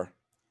store.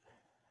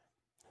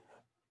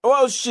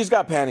 Well, she's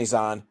got panties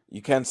on.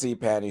 You can see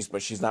panties,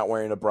 but she's not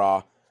wearing a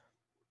bra.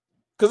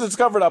 Because it's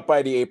covered up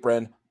by the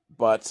apron,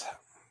 but...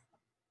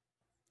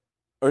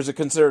 Or is it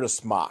considered a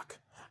smock?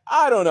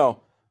 I don't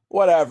know.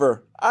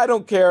 Whatever. I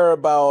don't care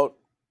about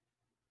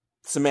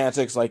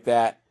semantics like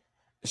that.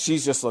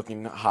 She's just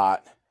looking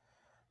hot.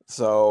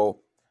 So,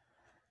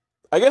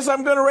 I guess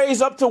I'm going to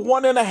raise up to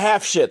 1.5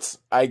 shits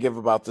I give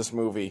about this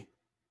movie.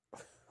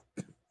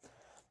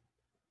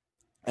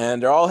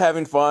 And they're all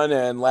having fun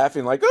and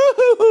laughing like,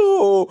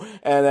 ooh,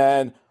 and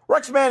then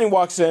Rex Manning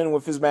walks in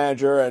with his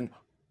manager and,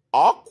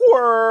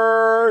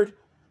 awkward.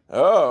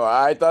 Oh,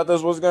 I thought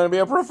this was going to be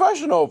a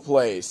professional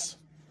place.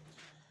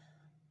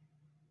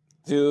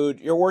 Dude,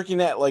 you're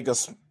working at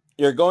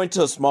you're going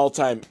to a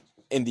small-time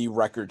indie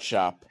record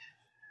shop.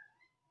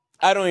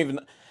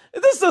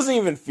 This doesn't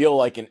even feel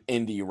like an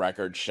indie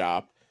record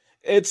shop.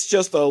 It's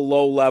just a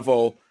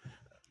low-level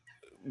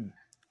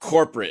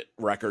corporate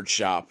record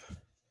shop.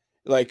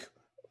 Like,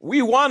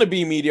 we want to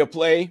be Media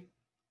Play.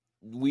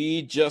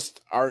 We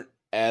just aren't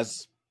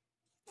as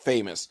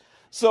famous.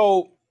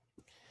 So,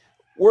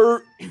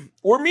 we're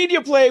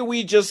Media Play.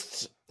 We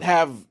just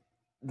have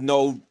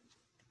no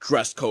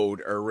dress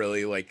code or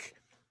really,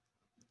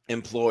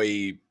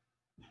 employee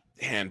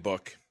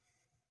handbook.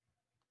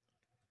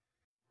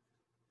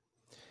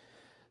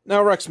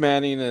 Now Rex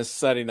Manning is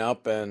setting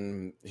up,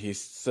 and he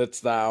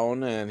sits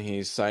down, and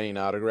he's signing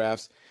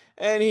autographs,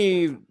 and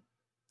he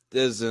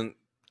isn't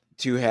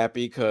too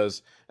happy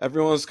because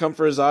everyone who's come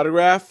for his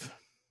autograph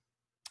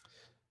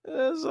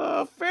is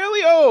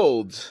fairly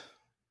old,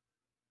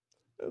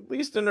 at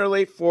least in their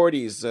late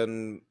 40s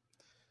and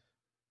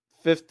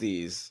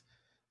 50s,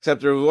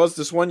 except there was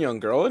this one young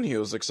girl, and he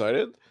was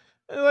excited,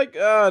 and like,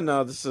 oh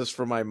no, this is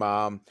for my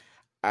mom.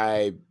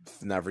 I've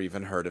never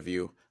even heard of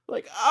you.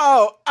 Like,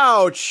 oh,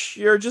 ouch,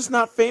 you're just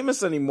not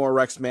famous anymore,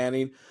 Rex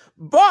Manning.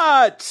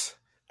 But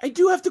I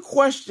do have to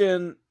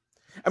question,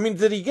 I mean,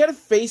 did he get a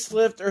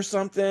facelift or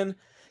something?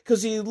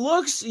 Because he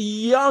looks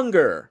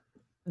younger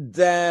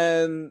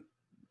than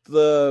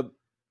the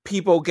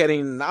people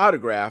getting an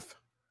autograph.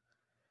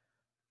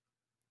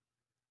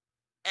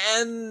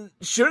 And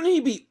shouldn't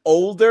he be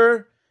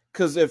older?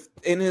 Because if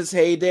in his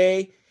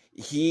heyday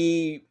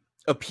he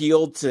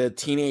appealed to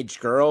teenage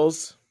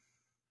girls,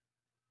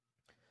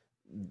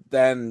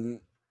 then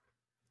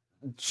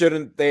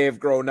shouldn't they have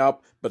grown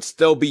up but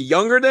still be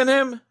younger than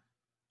him?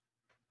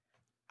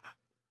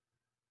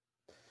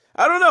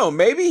 I don't know.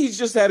 Maybe he's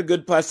just had a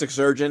good plastic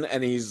surgeon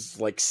and he's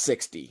like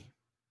 60.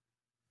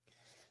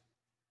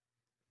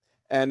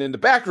 And in the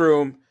back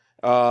room,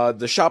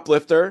 the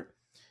shoplifter,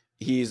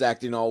 he's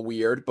acting all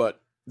weird,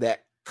 but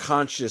that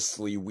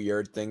consciously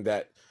weird thing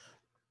that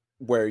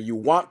where you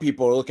want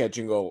people to look at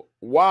you and go,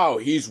 wow,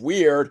 he's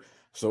weird,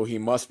 so he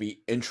must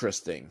be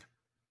interesting.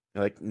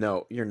 You're like,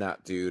 no, you're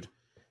not, dude.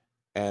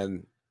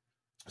 And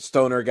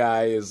stoner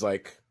guy is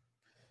like,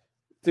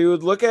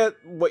 dude, look at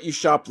what you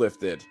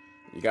shoplifted.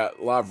 You got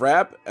a lot of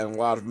rap and a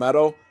lot of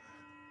metal,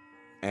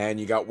 and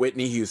you got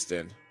Whitney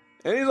Houston.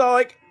 And he's all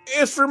like,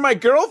 it's for my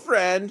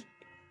girlfriend.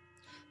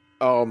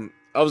 I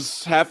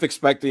was half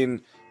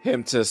expecting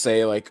him to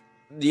say, like,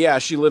 yeah,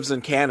 she lives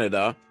in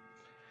Canada.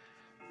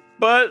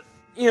 But,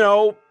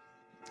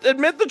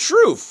 admit the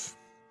truth.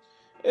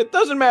 It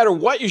doesn't matter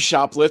what you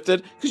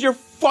shoplifted, because you're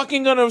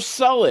fucking gonna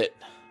sell it.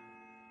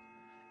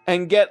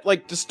 And get,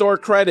 the store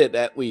credit,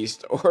 at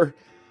least. Or,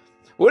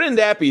 wouldn't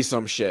that be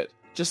some shit?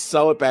 Just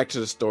sell it back to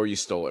the store you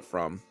stole it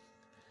from.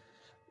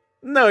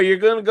 No, you're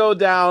gonna go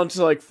down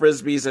to,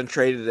 Frisbee's and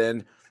trade it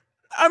in.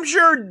 I'm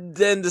sure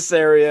in this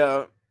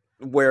area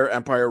where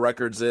Empire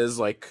Records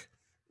is,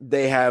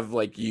 they have,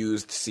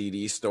 used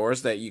CD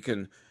stores that you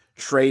can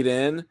trade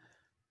in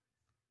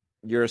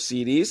your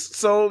CDs.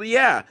 So,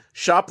 yeah,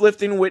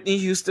 shoplifting Whitney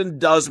Houston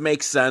does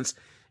make sense,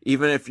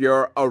 even if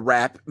you're a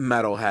rap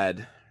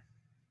metalhead.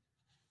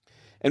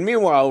 And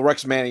meanwhile,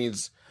 Rex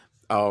Manning's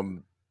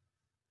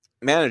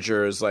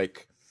manager is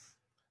like,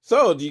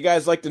 so, do you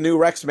guys like the new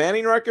Rex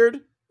Manning record?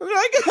 And they're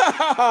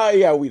like,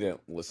 yeah, we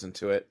didn't listen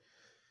to it.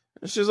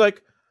 And she's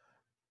like,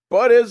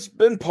 but it's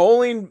been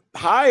polling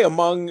high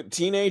among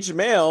teenage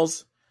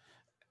males.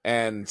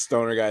 And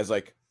stoner guy's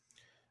like,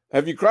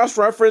 have you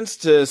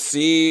cross-referenced to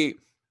see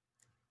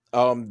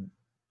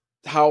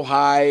how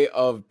high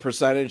of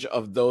percentage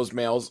of those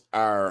males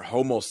are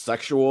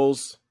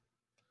homosexuals?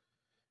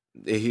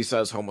 He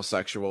says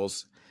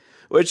homosexuals.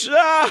 which,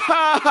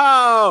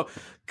 oh,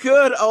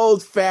 good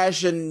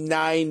old-fashioned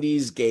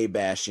 90s gay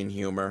bashing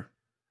humor.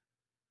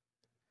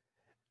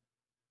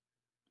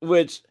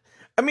 Which,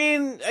 I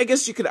mean, I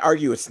guess you could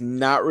argue it's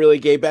not really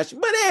gay bashing,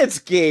 but it's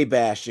gay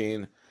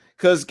bashing.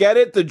 Because, get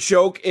it? The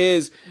joke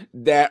is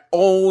that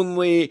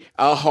only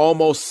a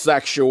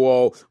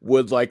homosexual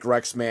would like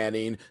Rex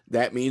Manning.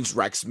 That means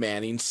Rex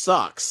Manning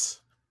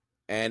sucks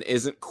and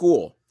isn't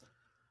cool.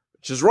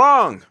 Which is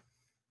wrong.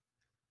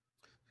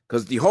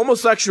 Because the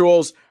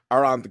homosexuals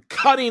are on the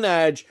cutting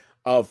edge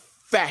of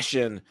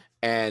fashion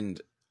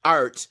and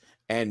art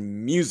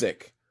and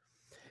music.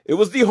 It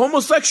was the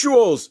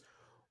homosexuals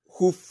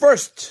who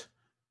first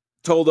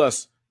told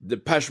us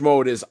Depeche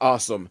Mode is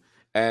awesome.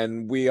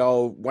 And we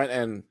all went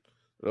and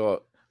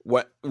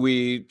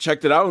we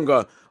checked it out and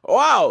go,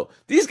 wow,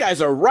 these guys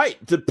are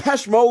right.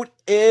 Depeche Mode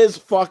is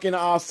fucking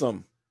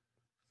awesome.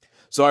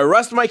 So I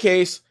rest my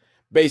case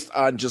based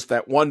on just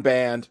that one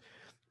band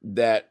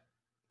that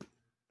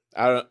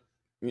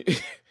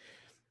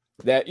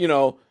that, you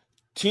know,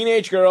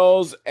 teenage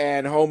girls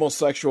and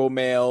homosexual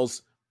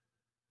males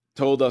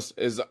told us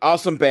is an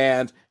awesome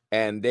band,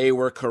 and they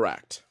were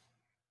correct.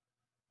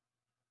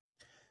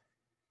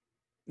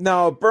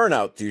 Now, a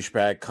burnout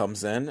douchebag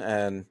comes in,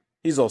 and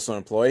he's also an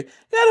employee.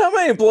 God, how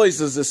many employees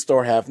does this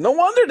store have? No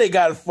wonder they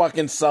gotta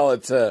fucking sell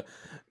it to,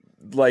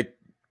 like,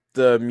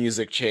 the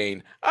music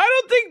chain. I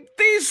don't think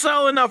they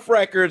sell enough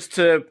records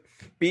to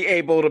be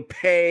able to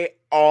pay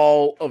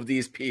all of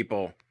these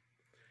people.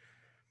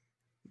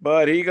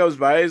 But he goes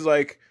by, he's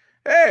like,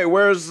 hey,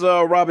 where's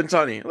Robin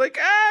Tunney? Like,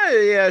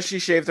 yeah, she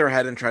shaved her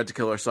head and tried to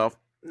kill herself.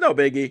 No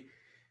biggie.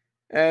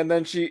 And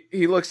then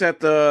he looks at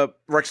the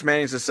Rex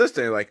Manning's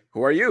assistant, like,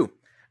 who are you?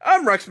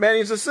 I'm Rex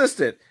Manning's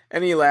assistant.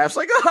 And he laughs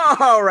like,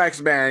 oh,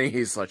 Rex Manning,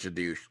 he's such a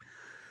douche.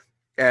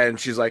 And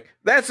she's like,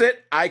 that's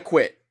it, I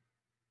quit.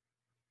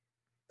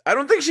 I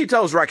don't think she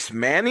tells Rex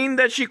Manning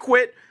that she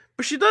quit,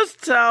 but she does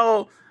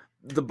tell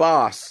the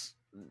boss,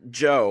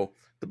 Joe,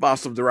 the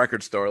boss of the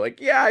record store,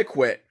 like, yeah, I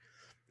quit.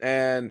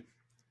 And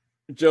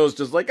Joe's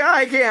just like,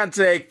 I can't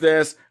take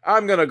this.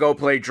 I'm going to go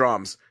play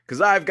drums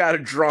because I've got a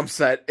drum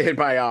set in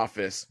my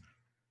office.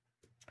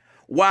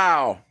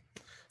 Wow.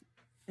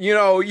 You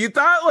know, you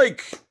thought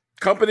like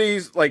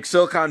companies like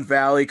Silicon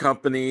Valley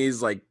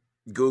companies like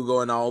Google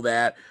and all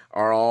that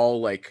are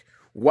all like,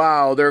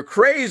 wow, they're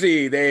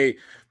crazy. They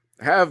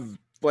have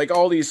like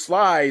all these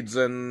slides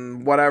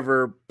and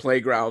whatever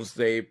playgrounds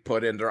they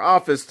put in their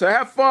office to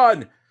have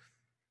fun.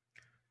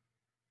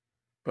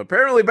 But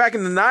apparently back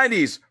in the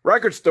 90s,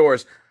 record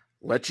stores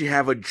let you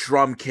have a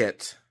drum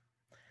kit.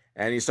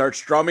 And he starts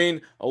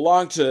drumming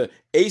along to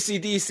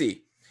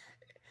AC/DC.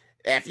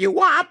 If you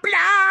want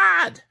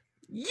blood,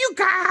 you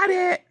got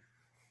it.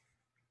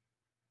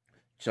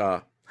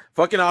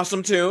 Fucking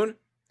awesome tune.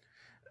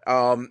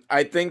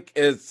 I think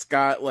it's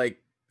got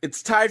like,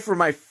 it's tied for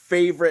my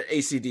favorite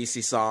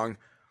AC/DC song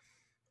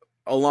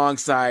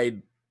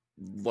alongside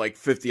like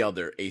 50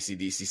 other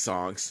AC/DC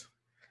songs.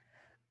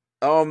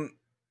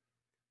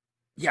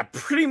 Yeah,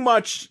 pretty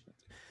much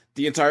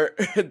the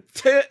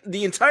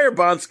entire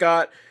Bon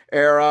Scott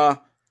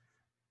era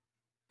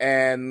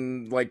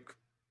and like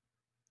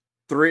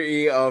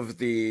 3 of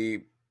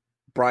the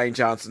Brian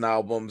Johnson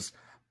albums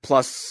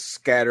plus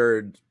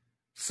scattered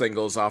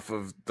singles off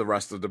of the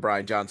rest of the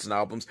Brian Johnson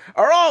albums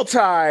are all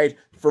tied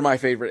for my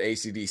favorite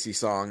AC/DC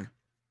song.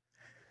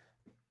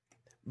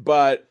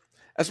 But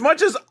as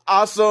much as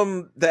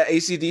awesome that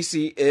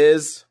AC/DC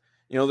is,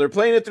 you know, they're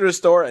playing it through the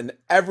store and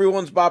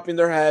everyone's bopping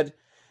their head.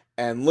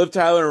 And Liv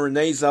Tyler and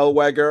Renee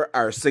Zellweger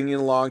are singing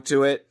along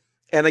to it.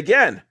 And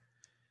again,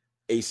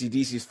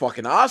 AC/DC's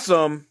fucking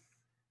awesome.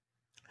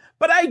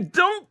 But I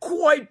don't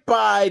quite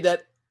buy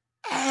that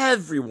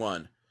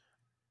everyone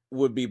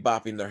would be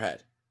bopping their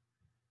head.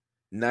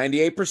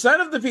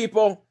 98% of the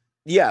people,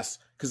 yes,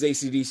 because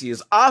AC/DC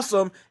is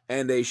awesome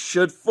and they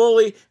should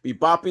fully be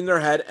bopping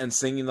their head and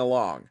singing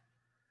along.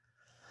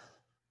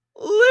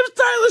 Liv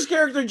Tyler's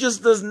character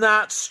just does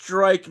not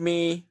strike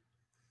me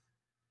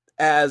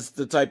as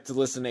the type to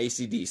listen to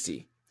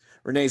AC/DC.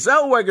 Renee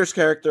Zellweger's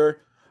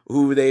character,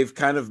 who they've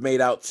kind of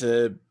made out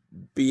to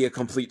be a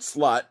complete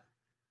slut,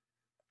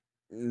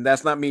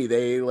 that's not me.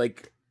 They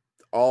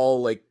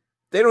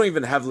they don't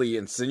even heavily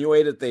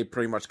insinuate it. They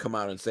pretty much come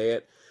out and say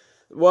it.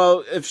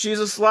 Well, if she's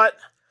a slut,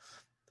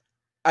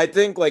 I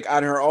think like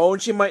on her own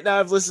she might not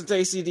have listened to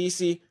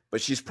AC/DC,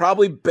 but she's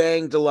probably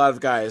banged a lot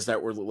of guys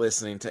that were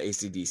listening to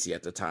AC/DC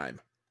at the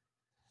time.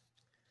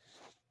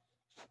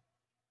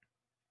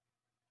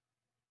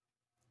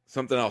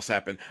 Something else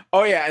happened.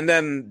 Oh, yeah, and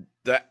then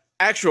the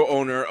actual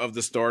owner of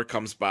the store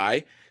comes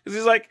by. Because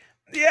he's like,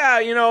 yeah,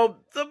 you know,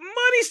 the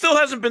money still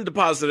hasn't been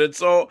deposited,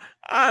 so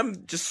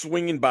I'm just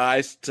swinging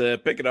by to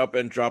pick it up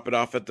and drop it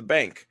off at the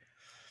bank.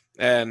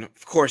 And,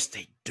 of course,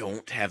 they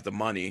don't have the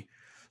money.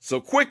 So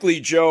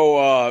quickly,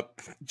 Joe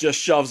just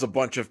shoves a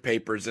bunch of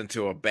papers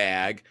into a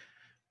bag,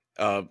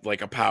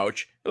 like a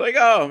pouch. Like,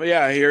 oh,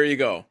 yeah, here you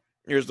go.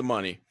 Here's the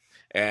money.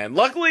 And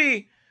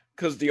luckily,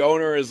 because the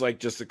owner is, like,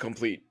 just a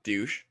complete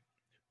douche,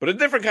 but a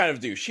different kind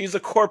of douche. He's a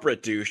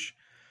corporate douche.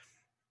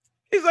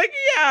 He's like,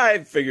 yeah,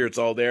 I figure it's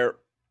all there.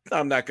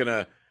 I'm not going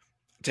to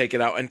take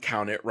it out and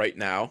count it right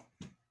now.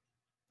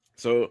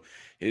 So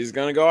he's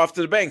going to go off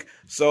to the bank.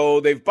 So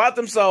they've bought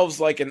themselves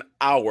like an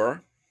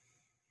hour.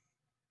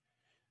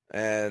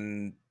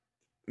 And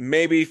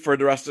maybe for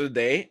the rest of the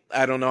day.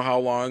 I don't know how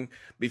long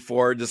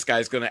before this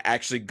guy's going to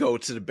actually go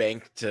to the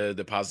bank to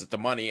deposit the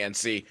money and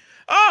see,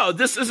 oh,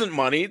 this isn't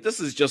money. This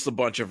is just a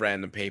bunch of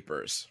random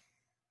papers.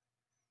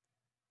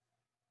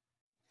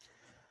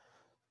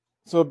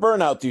 So a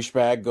burnout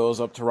douchebag goes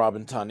up to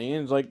Robin Tunney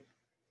and is like,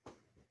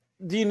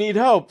 do you need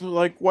help?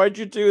 Like, why'd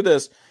you do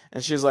this?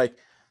 And she's like,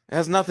 it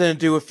has nothing to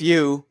do with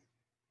you.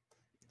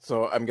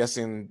 So I'm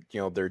guessing,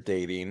 they're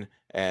dating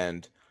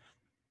and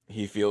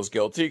he feels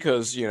guilty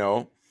because,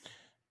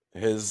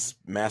 his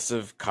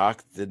massive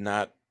cock did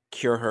not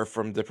cure her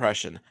from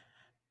depression.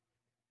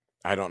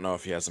 I don't know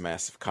if he has a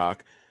massive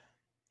cock.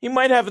 He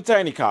might have a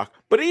tiny cock,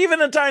 but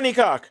even a tiny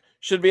cock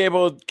should be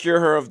able to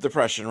cure her of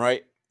depression,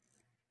 right?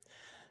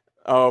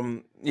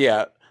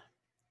 Yeah.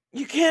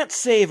 You can't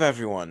save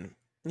everyone.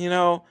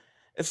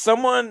 If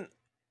someone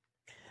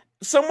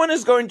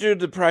is going through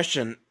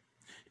depression,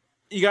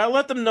 you gotta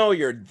let them know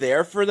you're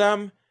there for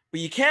them,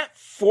 but you can't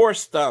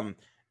force them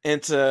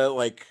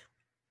into,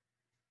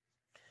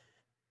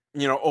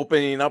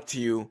 opening up to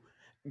you,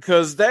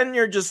 because then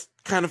you're just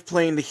kind of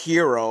playing the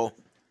hero,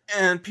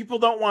 and people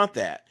don't want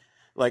that.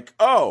 Like,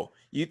 oh,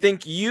 you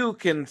think you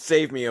can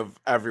save me of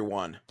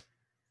everyone.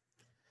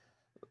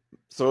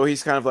 So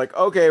he's kind of like,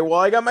 okay, well,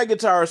 I got my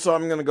guitar, so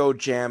I'm gonna go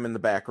jam in the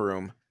back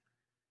room.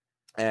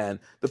 And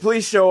the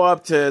police show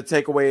up to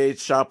take away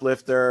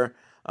shoplifter,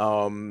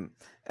 and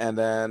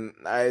then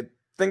I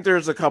think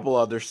there's a couple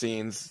other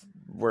scenes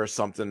where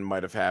something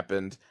might have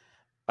happened.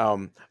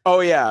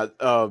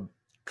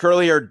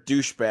 Curly-haired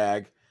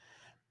douchebag.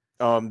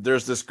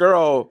 There's this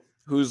girl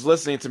who's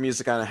listening to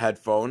music on a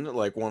headphone,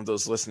 like one of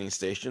those listening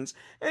stations,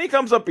 and he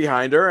comes up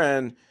behind her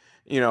and,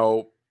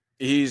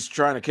 he's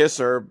trying to kiss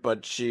her,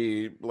 but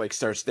she,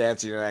 starts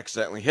dancing and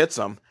accidentally hits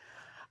him.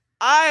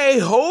 I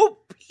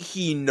hope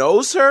he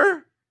knows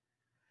her,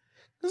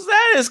 because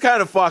that is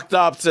kind of fucked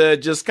up to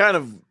just kind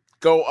of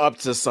go up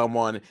to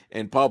someone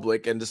in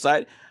public and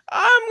decide,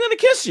 I'm gonna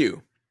kiss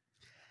you.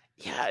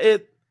 Yeah,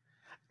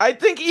 I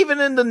think even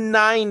in the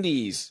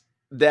 90s,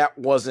 that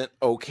wasn't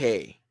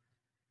okay.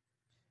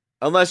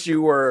 Unless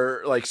you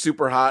were,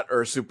 super hot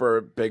or super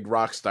big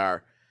rock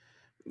star.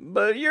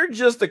 But you're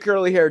just a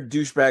curly-haired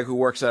douchebag who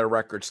works at a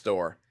record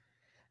store.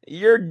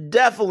 You're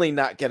definitely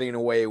not getting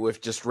away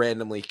with just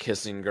randomly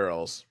kissing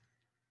girls.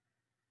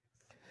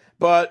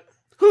 But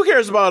who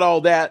cares about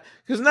all that?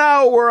 Because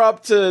now we're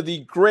up to the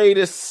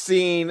greatest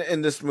scene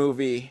in this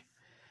movie.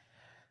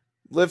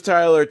 Liv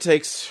Tyler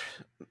takes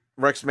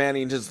Rex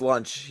Manning his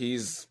lunch.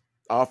 He's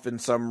off in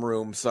some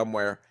room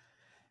somewhere.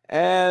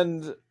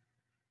 And,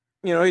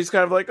 he's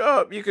kind of like,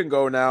 oh, you can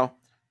go now.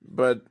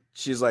 But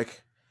she's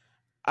like,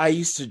 I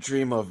used to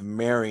dream of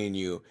marrying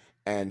you.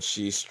 And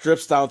she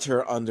strips down to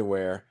her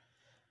underwear.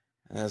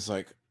 And it's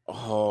like,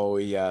 oh,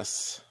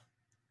 yes.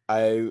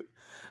 I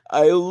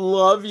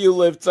love you,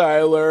 Liv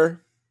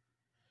Tyler.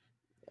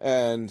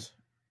 And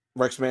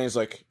Rex Manning's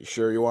like, you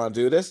sure you want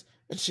to do this?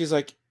 And she's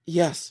like,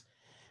 yes.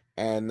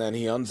 And then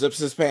he unzips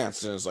his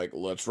pants and is like,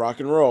 let's rock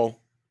and roll.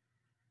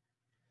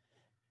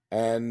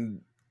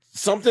 And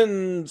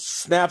something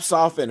snaps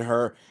off in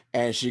her,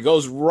 and she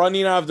goes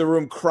running out of the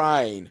room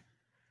crying.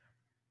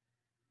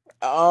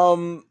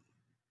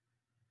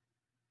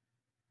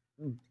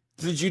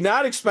 Did you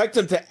not expect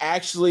him to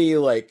actually,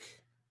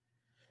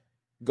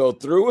 go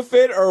through with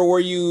it? Or were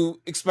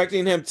you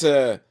expecting him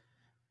to,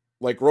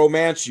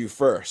 romance you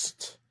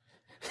first?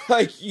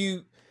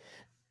 I'm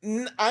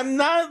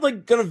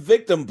not, gonna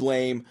victim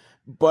blame,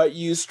 but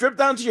you stripped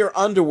down to your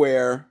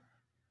underwear,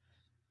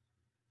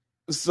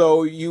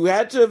 so you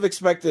had to have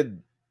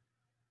expected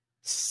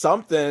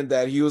something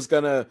that he was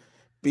gonna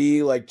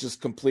be,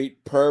 just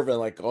complete perv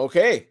and,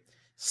 okay,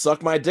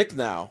 suck my dick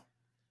now.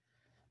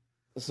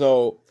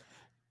 So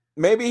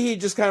maybe he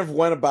just kind of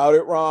went about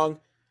it wrong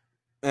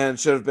and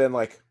should have been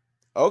like,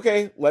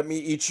 okay, let me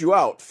eat you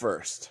out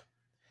first.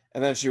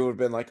 And then she would have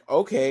been like,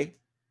 okay.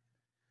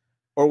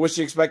 Or was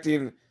she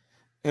expecting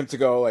him to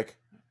go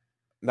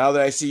now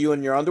that I see you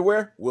in your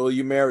underwear, will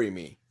you marry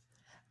me?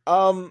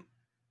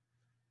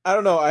 I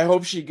don't know. I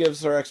hope she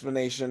gives her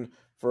explanation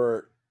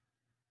for...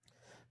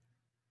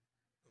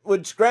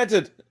 Which,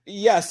 granted,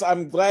 yes,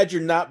 I'm glad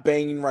you're not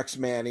banging Rex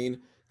Manning,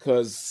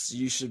 because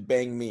you should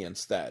bang me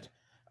instead.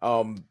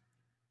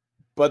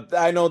 But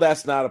I know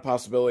that's not a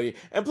possibility.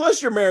 And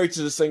plus, you're married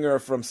to the singer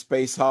from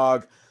Space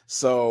Hog,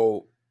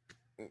 so...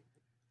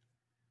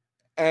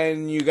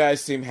 And you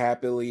guys seem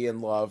happily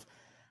in love.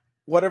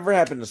 Whatever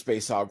happened to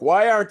Space Hog?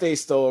 Why aren't they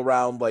still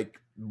around,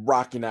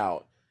 rocking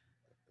out?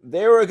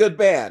 They were a good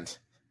band.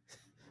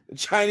 The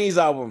Chinese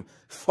album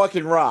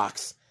fucking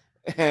rocks.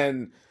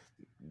 And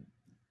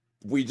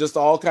we just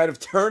all kind of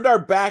turned our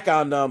back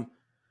on them.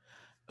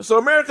 So,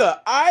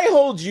 America, I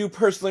hold you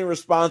personally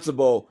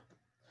responsible.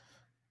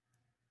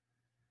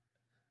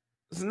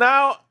 So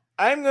now,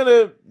 I'm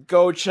gonna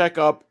go check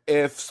up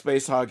if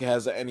Space Hog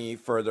has any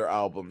further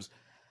albums,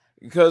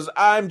 because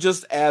I'm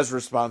just as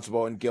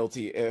responsible and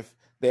guilty if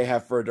they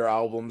have further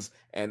albums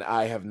and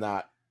I have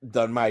not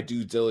done my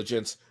due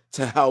diligence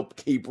to help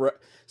keep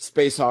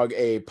Space Hog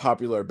a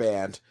popular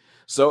band.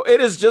 So it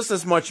is just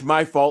as much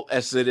my fault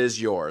as it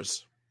is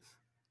yours.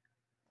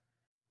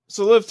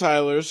 So Liv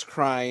Tyler's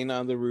crying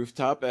on the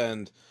rooftop,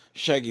 and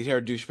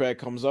shaggy-haired douchebag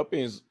comes up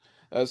and he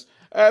says,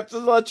 I have to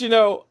let you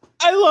know,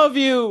 I love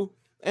you!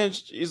 And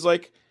she's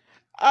like,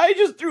 I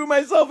just threw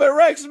myself at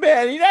Rex,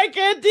 man, and I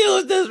can't deal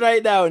with this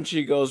right now! And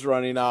she goes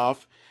running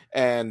off,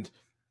 and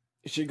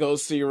she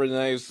goes see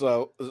Renee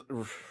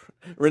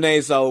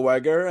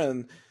Zellweger,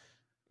 and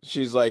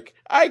she's like,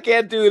 I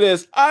can't do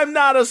this, I'm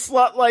not a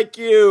slut like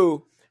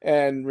you!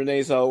 And Renee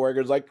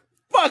Zellweger's like,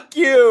 fuck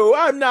you!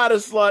 I'm not a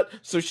slut!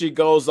 So she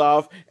goes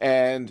off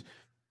and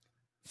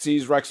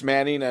sees Rex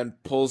Manning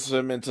and pulls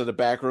him into the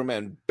back room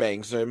and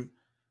bangs him.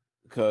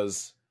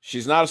 Because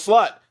she's not a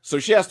slut. So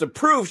she has to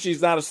prove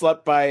she's not a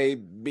slut by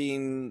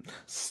being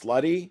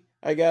slutty,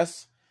 I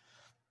guess.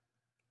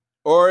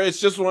 Or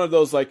it's just one of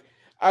those, like,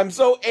 I'm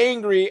so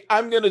angry,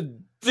 I'm gonna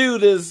do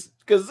this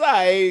because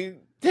I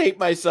hate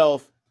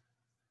myself.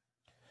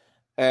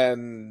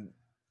 And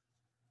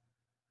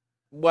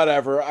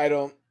whatever, I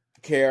don't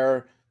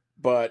care.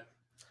 But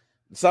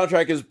the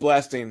soundtrack is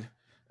blasting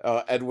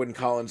Edwyn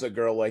Collins' A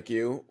Girl Like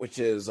You, which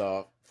is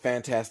a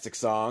fantastic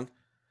song.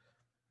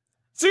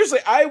 Seriously,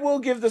 I will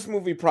give this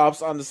movie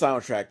props on the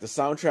soundtrack. The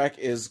soundtrack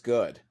is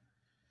good.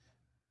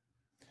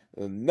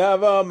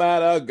 Never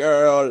met a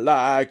girl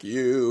like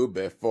you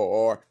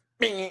before.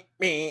 Me,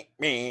 me,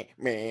 me,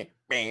 me,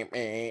 me,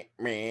 me,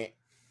 me.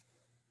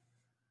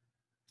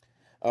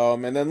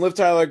 And then Liv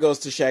Tyler goes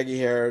to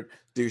shaggy-haired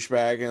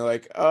douchebag and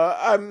like,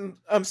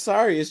 I'm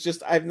sorry, it's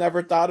just I've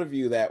never thought of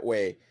you that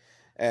way.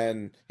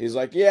 And he's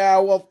like, yeah,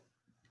 well,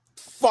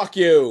 fuck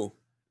you.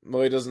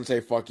 Well, he doesn't say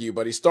fuck you,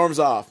 but he storms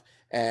off.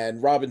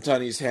 And Robin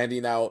Tunney's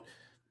handing out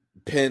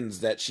pins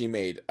that she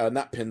made.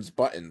 Not pins,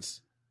 buttons.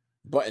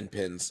 Button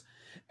pins.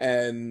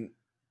 And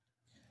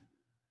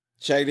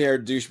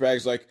shaggy-haired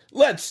douchebag's like,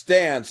 let's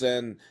dance.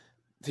 And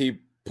he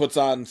puts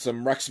on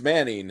some Rex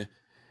Manning.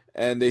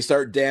 And they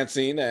start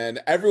dancing.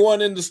 And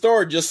everyone in the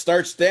store just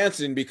starts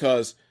dancing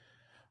because,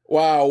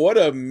 wow, what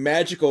a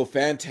magical,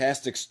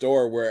 fantastic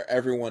store where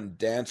everyone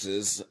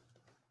dances.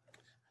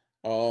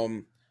 I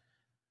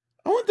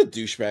want the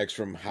douchebags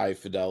from High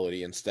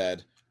Fidelity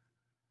instead.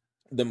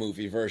 The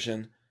movie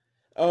version.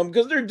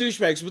 Because they're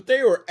douchebags, but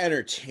they were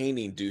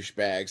entertaining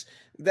douchebags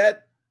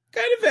that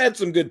kind of had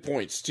some good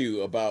points,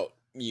 too, about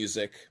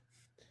music.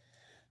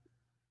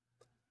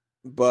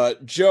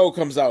 But Joe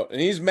comes out,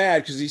 and he's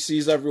mad because he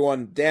sees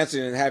everyone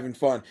dancing and having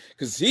fun.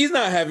 Because he's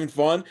not having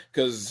fun,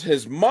 because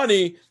his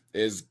money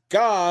is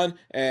gone,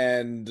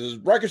 and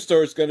the record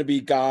store is going to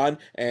be gone,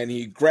 and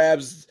he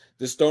grabs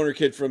the stoner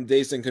kid from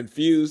Dazed and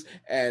Confused,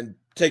 and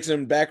takes him in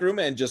the back room,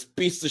 and just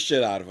beats the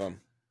shit out of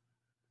him.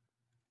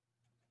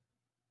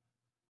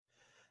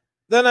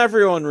 Then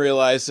everyone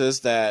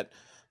realizes that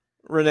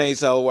Renee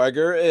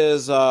Zellweger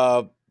is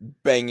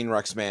banging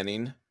Rex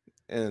Manning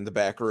in the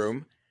back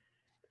room.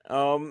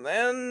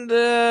 And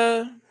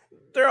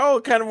they're all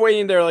kind of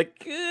waiting there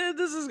like,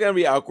 this is going to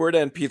be awkward.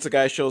 And Pizza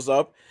Guy shows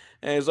up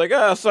and he's like,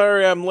 oh,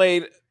 sorry, I'm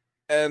late.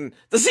 And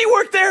does he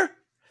work there?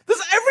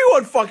 Does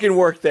everyone fucking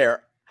work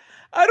there?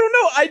 I don't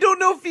know. I don't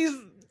know if he's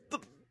the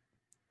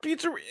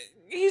pizza.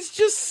 He's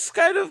just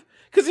kind of,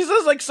 because he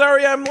says like,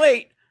 sorry, I'm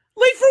late.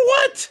 Late for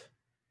what?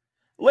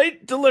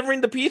 Late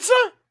delivering the pizza?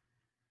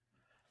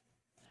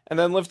 And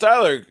then Liv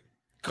Tyler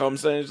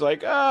comes in and is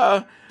like,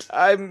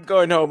 I'm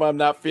going home, I'm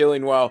not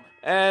feeling well.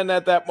 And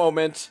at that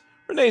moment,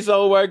 Renee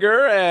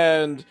Zellweger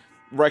and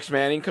Rex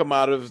Manning come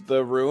out of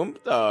the room,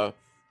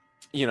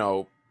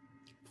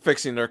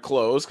 fixing their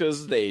clothes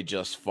because they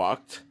just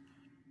fucked.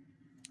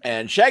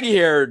 And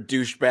shaggy-haired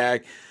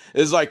douchebag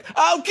is like,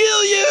 I'll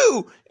kill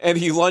you! And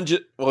he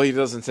lunges, well, he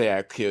doesn't say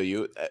I'll kill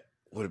you. That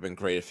would have been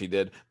great if he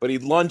did. But he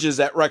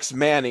lunges at Rex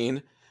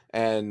Manning,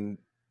 and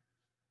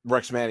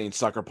Rex Manning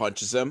sucker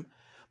punches him.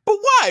 But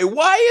why?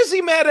 Why is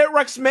he mad at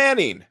Rex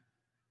Manning?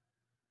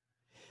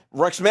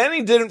 Rex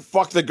Manning didn't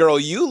fuck the girl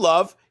you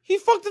love. He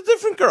fucked a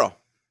different girl.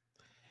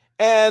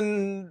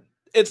 And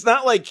it's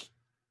not like...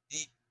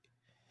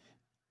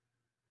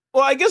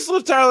 Well, I guess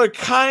Liv Tyler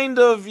kind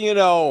of,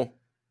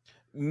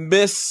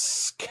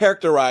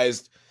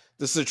 mischaracterized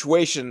the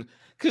situation.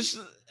 Because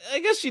I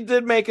guess she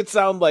did make it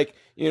sound like,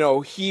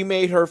 he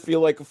made her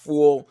feel like a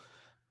fool.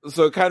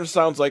 So it kind of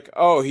sounds like,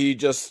 oh, he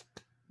just,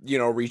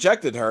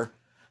 rejected her.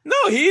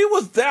 No, he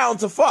was down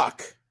to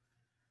fuck.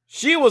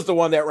 She was the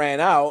one that ran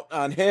out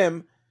on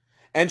him,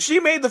 and she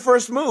made the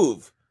first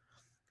move.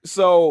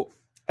 So,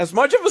 as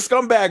much of a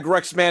scumbag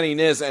Rex Manning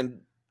is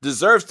and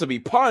deserves to be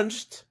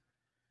punched,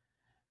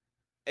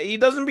 he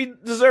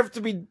doesn't deserve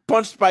to be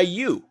punched by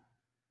you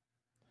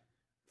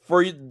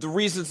for the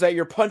reasons that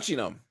you're punching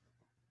him.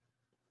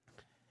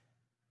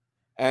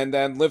 And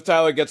then Liv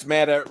Tyler gets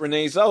mad at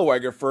Renee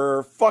Zellweger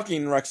for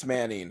fucking Rex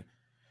Manning.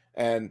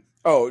 And,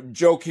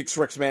 Joe kicks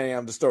Rex Manning out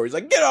of the store. He's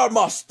like, get out of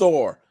my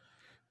store!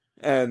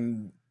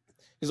 And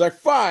he's like,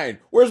 fine,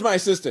 where's my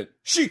assistant?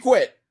 She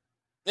quit.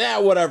 Yeah,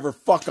 whatever,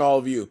 fuck all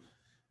of you.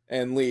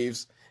 And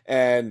leaves.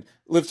 And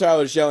Liv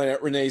Tyler's yelling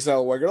at Renee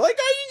Zellweger, like,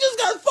 oh, you just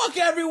gotta fuck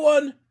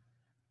everyone.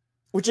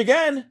 Which,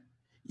 again,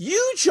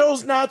 you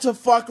chose not to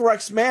fuck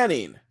Rex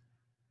Manning.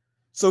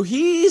 So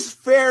he's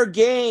fair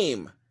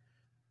game.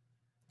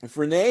 If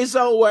Renee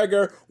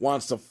Zellweger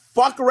wants to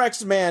fuck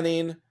Rex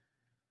Manning,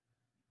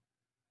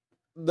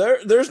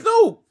 there's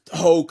no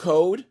hoe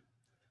code,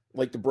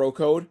 like the bro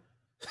code.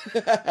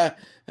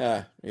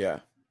 Yeah.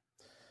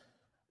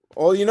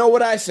 Well, you know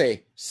what I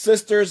say.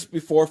 Sisters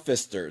before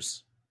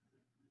fisters.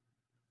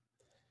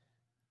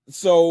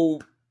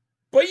 So,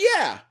 but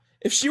yeah,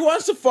 if she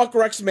wants to fuck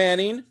Rex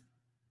Manning,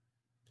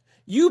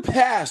 you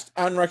passed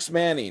on Rex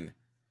Manning.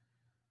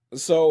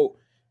 So,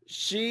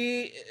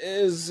 she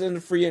is in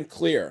free and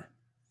clear.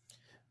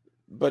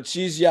 But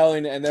she's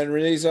yelling, and then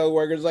Renee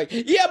Zellweger's like,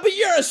 yeah, but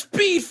you're a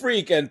speed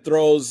freak, and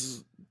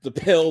throws the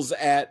pills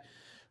at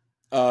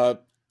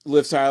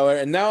Liv Tyler.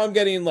 And now I'm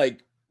getting,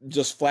 like,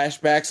 just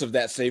flashbacks of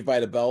that Saved by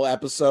the Bell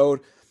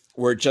episode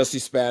where Jesse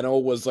Spano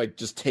was, like,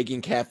 just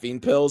taking caffeine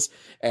pills,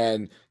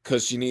 and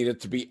because she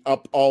needed to be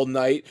up all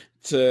night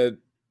to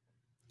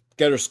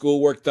get her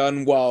schoolwork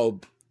done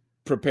while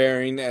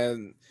preparing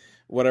and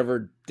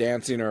whatever,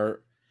 dancing,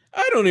 or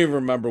I don't even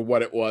remember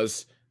what it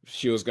was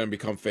she was going to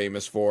become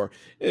famous for.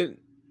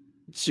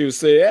 She was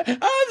saying,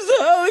 I'm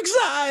so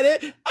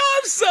excited,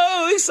 I'm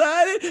so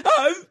excited,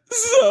 I'm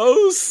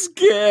so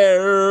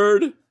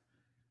scared.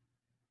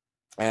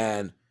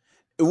 And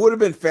it would have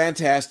been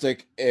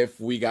fantastic if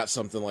we got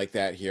something like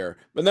that here.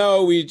 But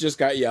no, we just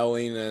got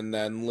yelling, and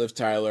then Liv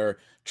Tyler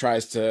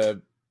tries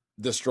to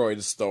destroy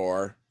the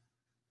store.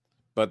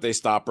 But they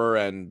stop her,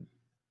 and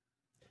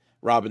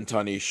Robin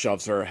Tunney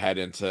shoves her head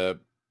into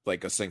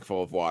like a sink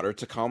full of water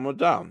to calm her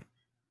down.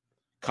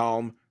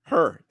 Calm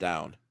her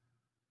down.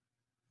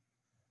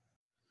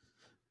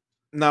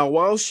 Now,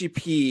 while she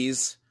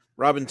pees,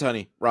 Robin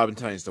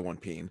Tunney's the one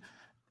peeing,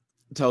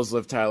 tells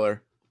Liv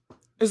Tyler,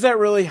 is that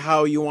really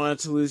how you wanted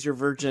to lose your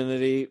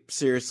virginity?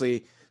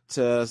 Seriously,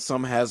 to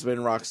some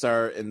has-been rock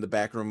star in the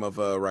back room of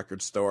a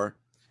record store?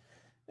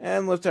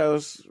 And Liv Tyler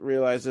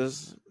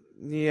realizes,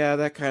 yeah,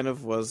 that kind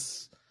of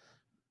was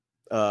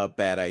a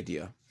bad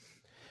idea.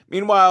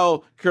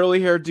 Meanwhile,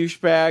 curly-haired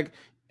douchebag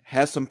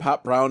has some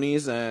pop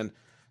brownies and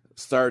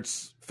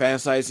starts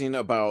fantasizing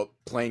about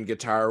playing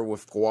guitar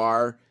with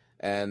Guar,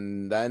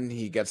 and then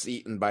he gets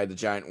eaten by the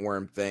giant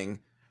worm thing,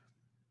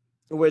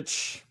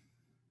 which,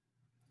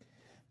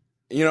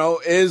 you know,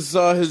 is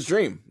his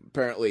dream,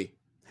 apparently.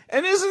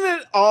 And isn't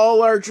it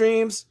all our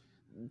dreams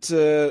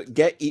to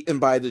get eaten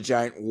by the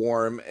giant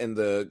worm in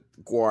the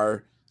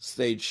Guar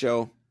stage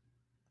show?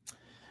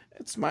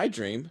 It's my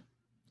dream.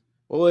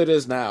 Well, it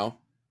is now.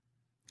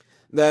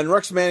 Then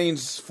Rex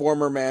Manning's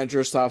former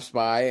manager stops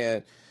by,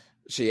 and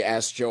she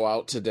asks Joe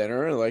out to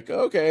dinner, and like,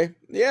 okay,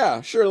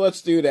 yeah, sure,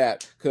 let's do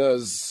that,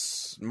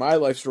 because my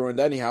life's ruined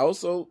anyhow,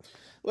 so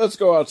let's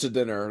go out to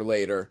dinner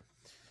later.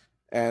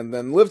 And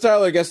then Liv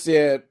Tyler gets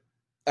the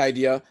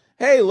idea,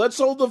 hey, let's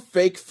hold a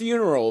fake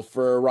funeral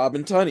for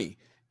Robin Tunney,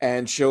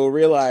 and she'll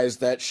realize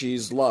that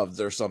she's loved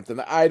or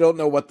something. I don't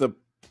know what the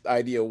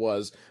idea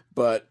was,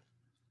 but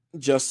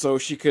just so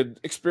she could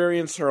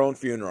experience her own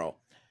funeral,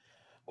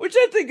 which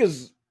I think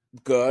is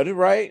good,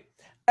 right?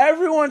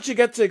 Everyone should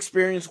get to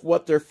experience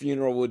what their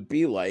funeral would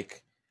be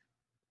like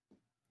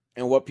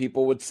and what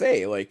people would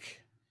say.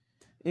 Like,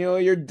 you know,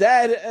 you're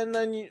dead, and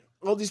then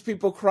all these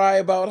people cry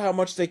about how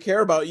much they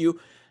care about you,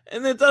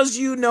 and it does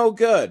you no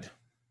good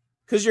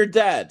because you're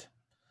dead.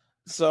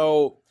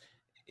 So,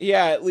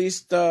 yeah, at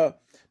least they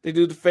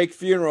do the fake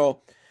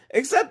funeral,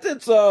 except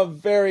it's a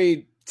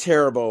very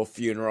terrible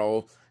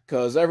funeral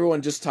because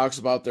everyone just talks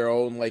about their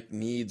own like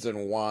needs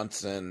and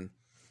wants and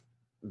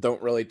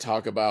don't really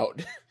talk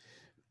about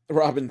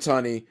Robin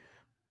Tunney,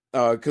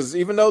 because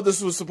even though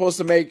this was supposed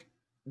to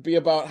be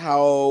about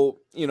how,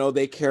 you know,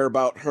 they care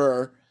about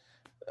her,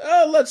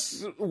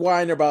 let's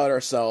whine about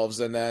ourselves.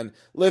 And then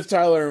Liv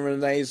Tyler and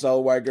Renee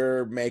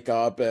Zellweger make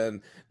up,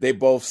 and they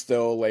both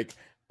still like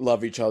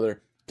love each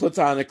other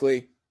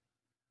platonically.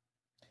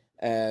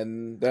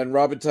 And then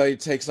Robin Tunney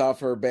takes off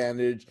her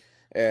bandage,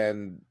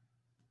 and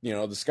you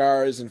know the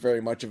scar isn't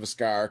very much of a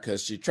scar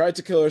because she tried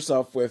to kill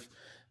herself with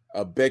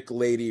a Bic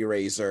lady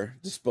razor,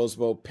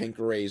 disposable pink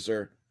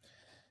razor,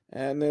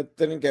 and it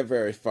didn't get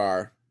very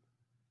far.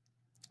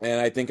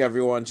 And I think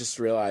everyone just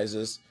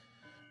realizes,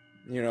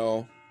 you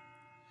know,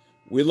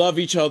 we love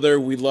each other,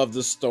 we love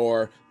the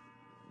store,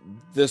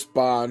 this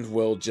bond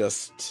will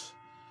just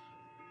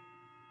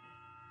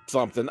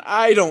something.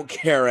 I don't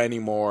care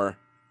anymore.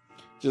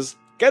 Just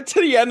get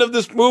to the end of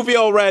this movie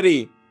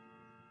already.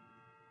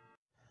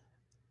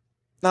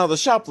 Now the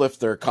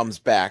shoplifter comes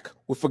back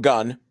with a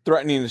gun,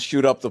 threatening to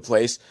shoot up the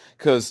place,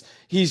 because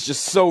he's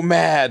just so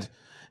mad.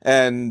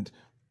 And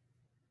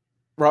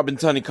Robin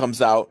Tunney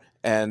comes out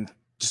and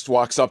just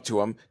walks up to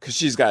him, because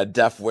she's got a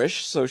death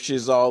wish, so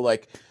she's all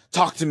like,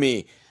 talk to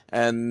me,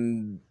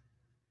 and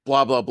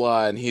blah, blah,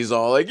 blah, and he's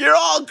all like, you're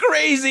all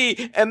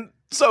crazy! And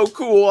so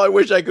cool. I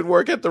wish I could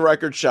work at the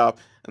record shop.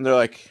 And they're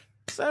like,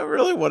 is that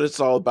really what it's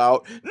all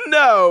about?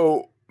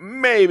 No,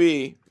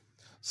 maybe.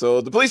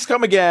 So the police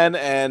come again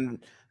and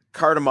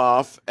cart him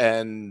off,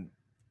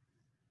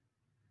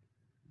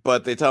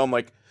 but they tell him,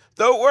 like,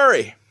 don't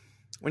worry.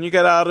 When you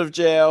get out of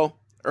jail,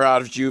 or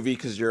out of juvie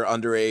because you're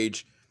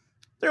underage,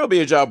 there will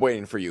be a job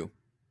waiting for you.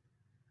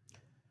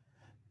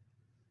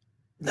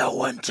 No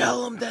one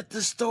tell him that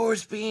the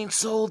store's being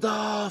sold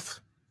off.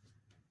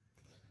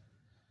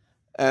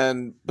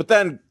 But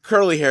then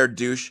curly-haired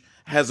douche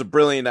has a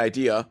brilliant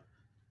idea.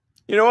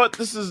 You know what?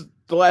 This is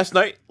the last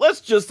night.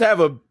 Let's just have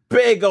a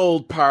big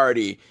old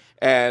party.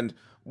 And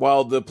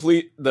while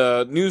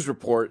the news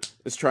report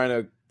is trying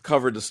to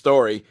cover the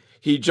story,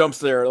 he jumps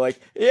there like,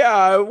 yeah,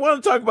 I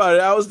want to talk about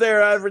it. I was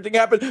there. Everything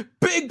happened.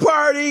 Big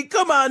party.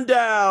 Come on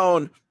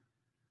down.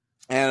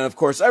 And, of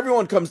course,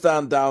 everyone comes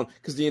down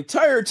because the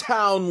entire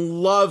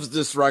town loves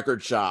this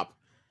record shop.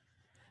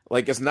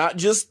 Like, it's not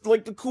just,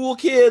 like, the cool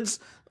kids.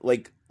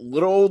 Like,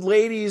 little old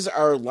ladies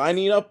are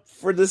lining up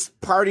for this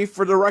party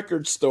for the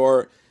record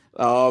store.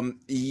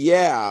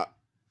 Yeah,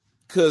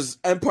 because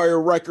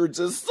Empire Records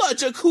is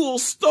such a cool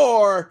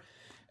store.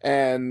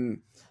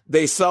 And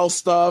they sell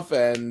stuff,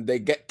 and they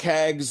get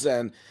kegs,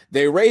 and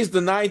they raise the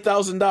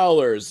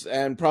 $9,000,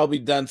 and probably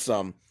then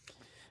some.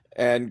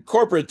 And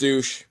corporate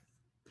douche,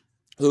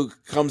 who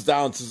comes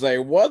down to say,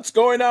 what's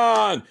going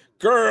on?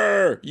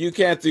 Grr, you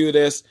can't do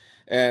this.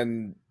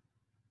 And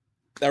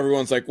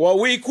everyone's like, well,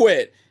 we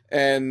quit.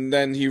 And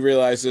then he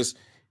realizes,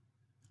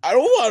 I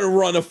don't want to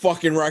run a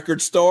fucking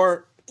record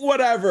store.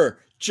 Whatever.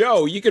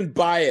 Joe, you can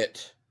buy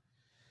it.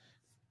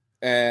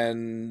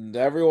 And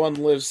everyone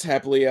lives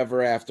happily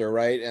ever after,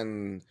 right?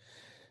 And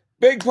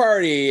big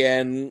party,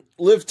 and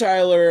Liv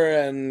Tyler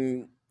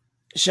and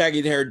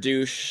shaggy-haired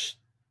douche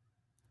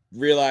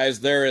realize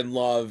they're in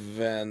love,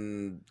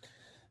 and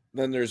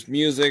then there's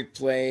music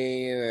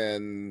playing,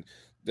 and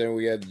then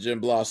we had Jim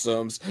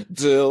Blossoms,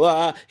 till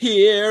I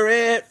hear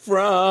it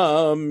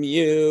from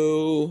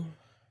you.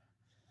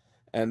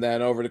 And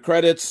then over the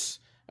credits,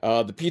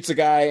 the pizza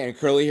guy and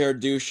curly-haired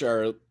douche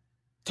are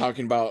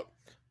talking about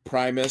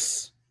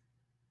Primus,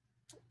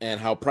 and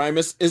how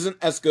Primus isn't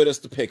as good as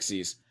the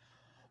Pixies,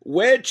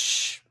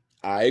 which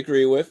I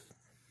agree with.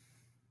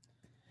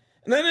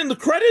 And then in the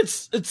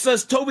credits, it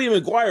says Tobey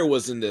Maguire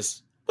was in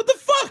this. What the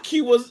fuck?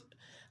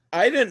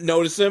 I didn't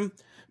notice him,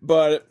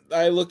 but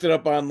I looked it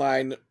up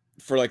online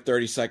for like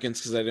 30 seconds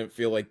because I didn't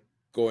feel like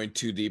going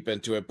too deep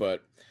into it,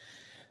 but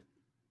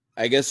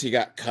I guess he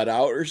got cut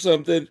out or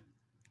something.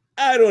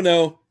 I don't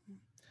know.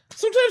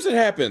 Sometimes it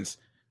happens.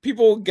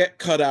 People get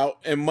cut out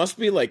and must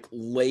be like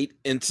late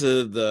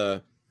into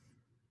the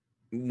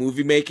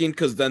movie making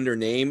because then their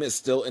name is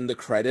still in the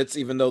credits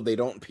even though they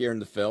don't appear in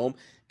the film,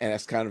 and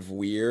that's kind of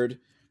weird.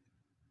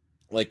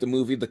 Like the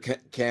movie The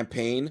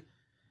Campaign,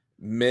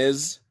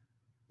 Miz,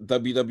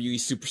 WWE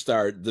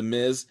superstar The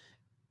Miz,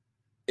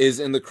 is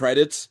in the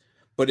credits,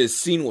 but his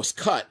scene was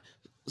cut.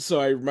 So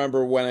I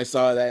remember when I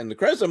saw that in the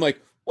credits, I'm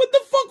like, what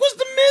the fuck was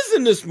The Miz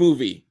in this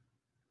movie?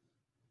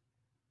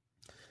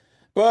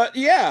 But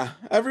yeah,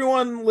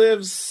 everyone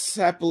lives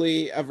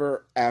happily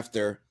ever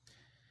after.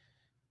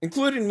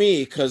 Including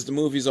me, because the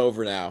movie's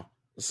over now.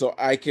 So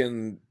I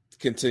can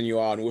continue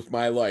on with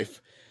my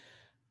life.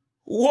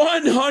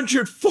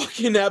 100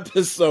 fucking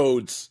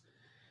episodes!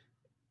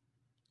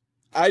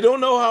 I don't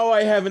know how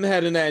I haven't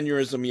had an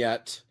aneurysm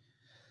yet.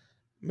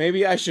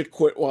 Maybe I should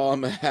quit while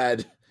I'm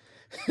ahead.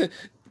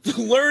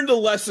 Learn the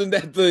lesson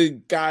that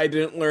the guy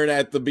didn't learn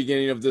at the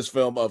beginning of this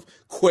film of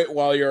quit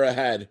while you're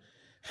ahead.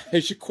 I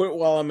should quit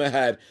while I'm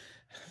ahead.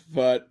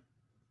 But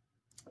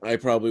I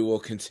probably will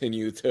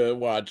continue to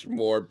watch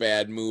more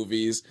bad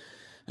movies.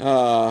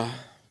 But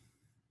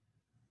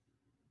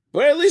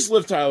at least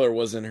Liv Tyler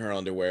was in her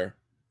underwear.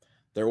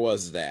 There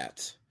was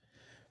that.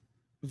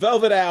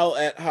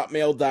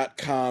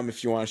 VelvetAl@hotmail.com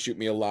if you want to shoot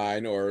me a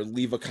line or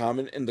leave a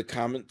comment in the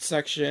comment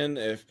section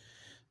if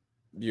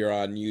you're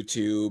on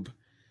YouTube.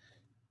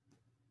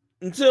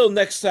 Until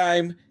next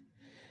time,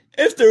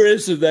 if there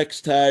is a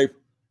next time,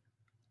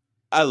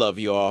 I love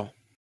you all.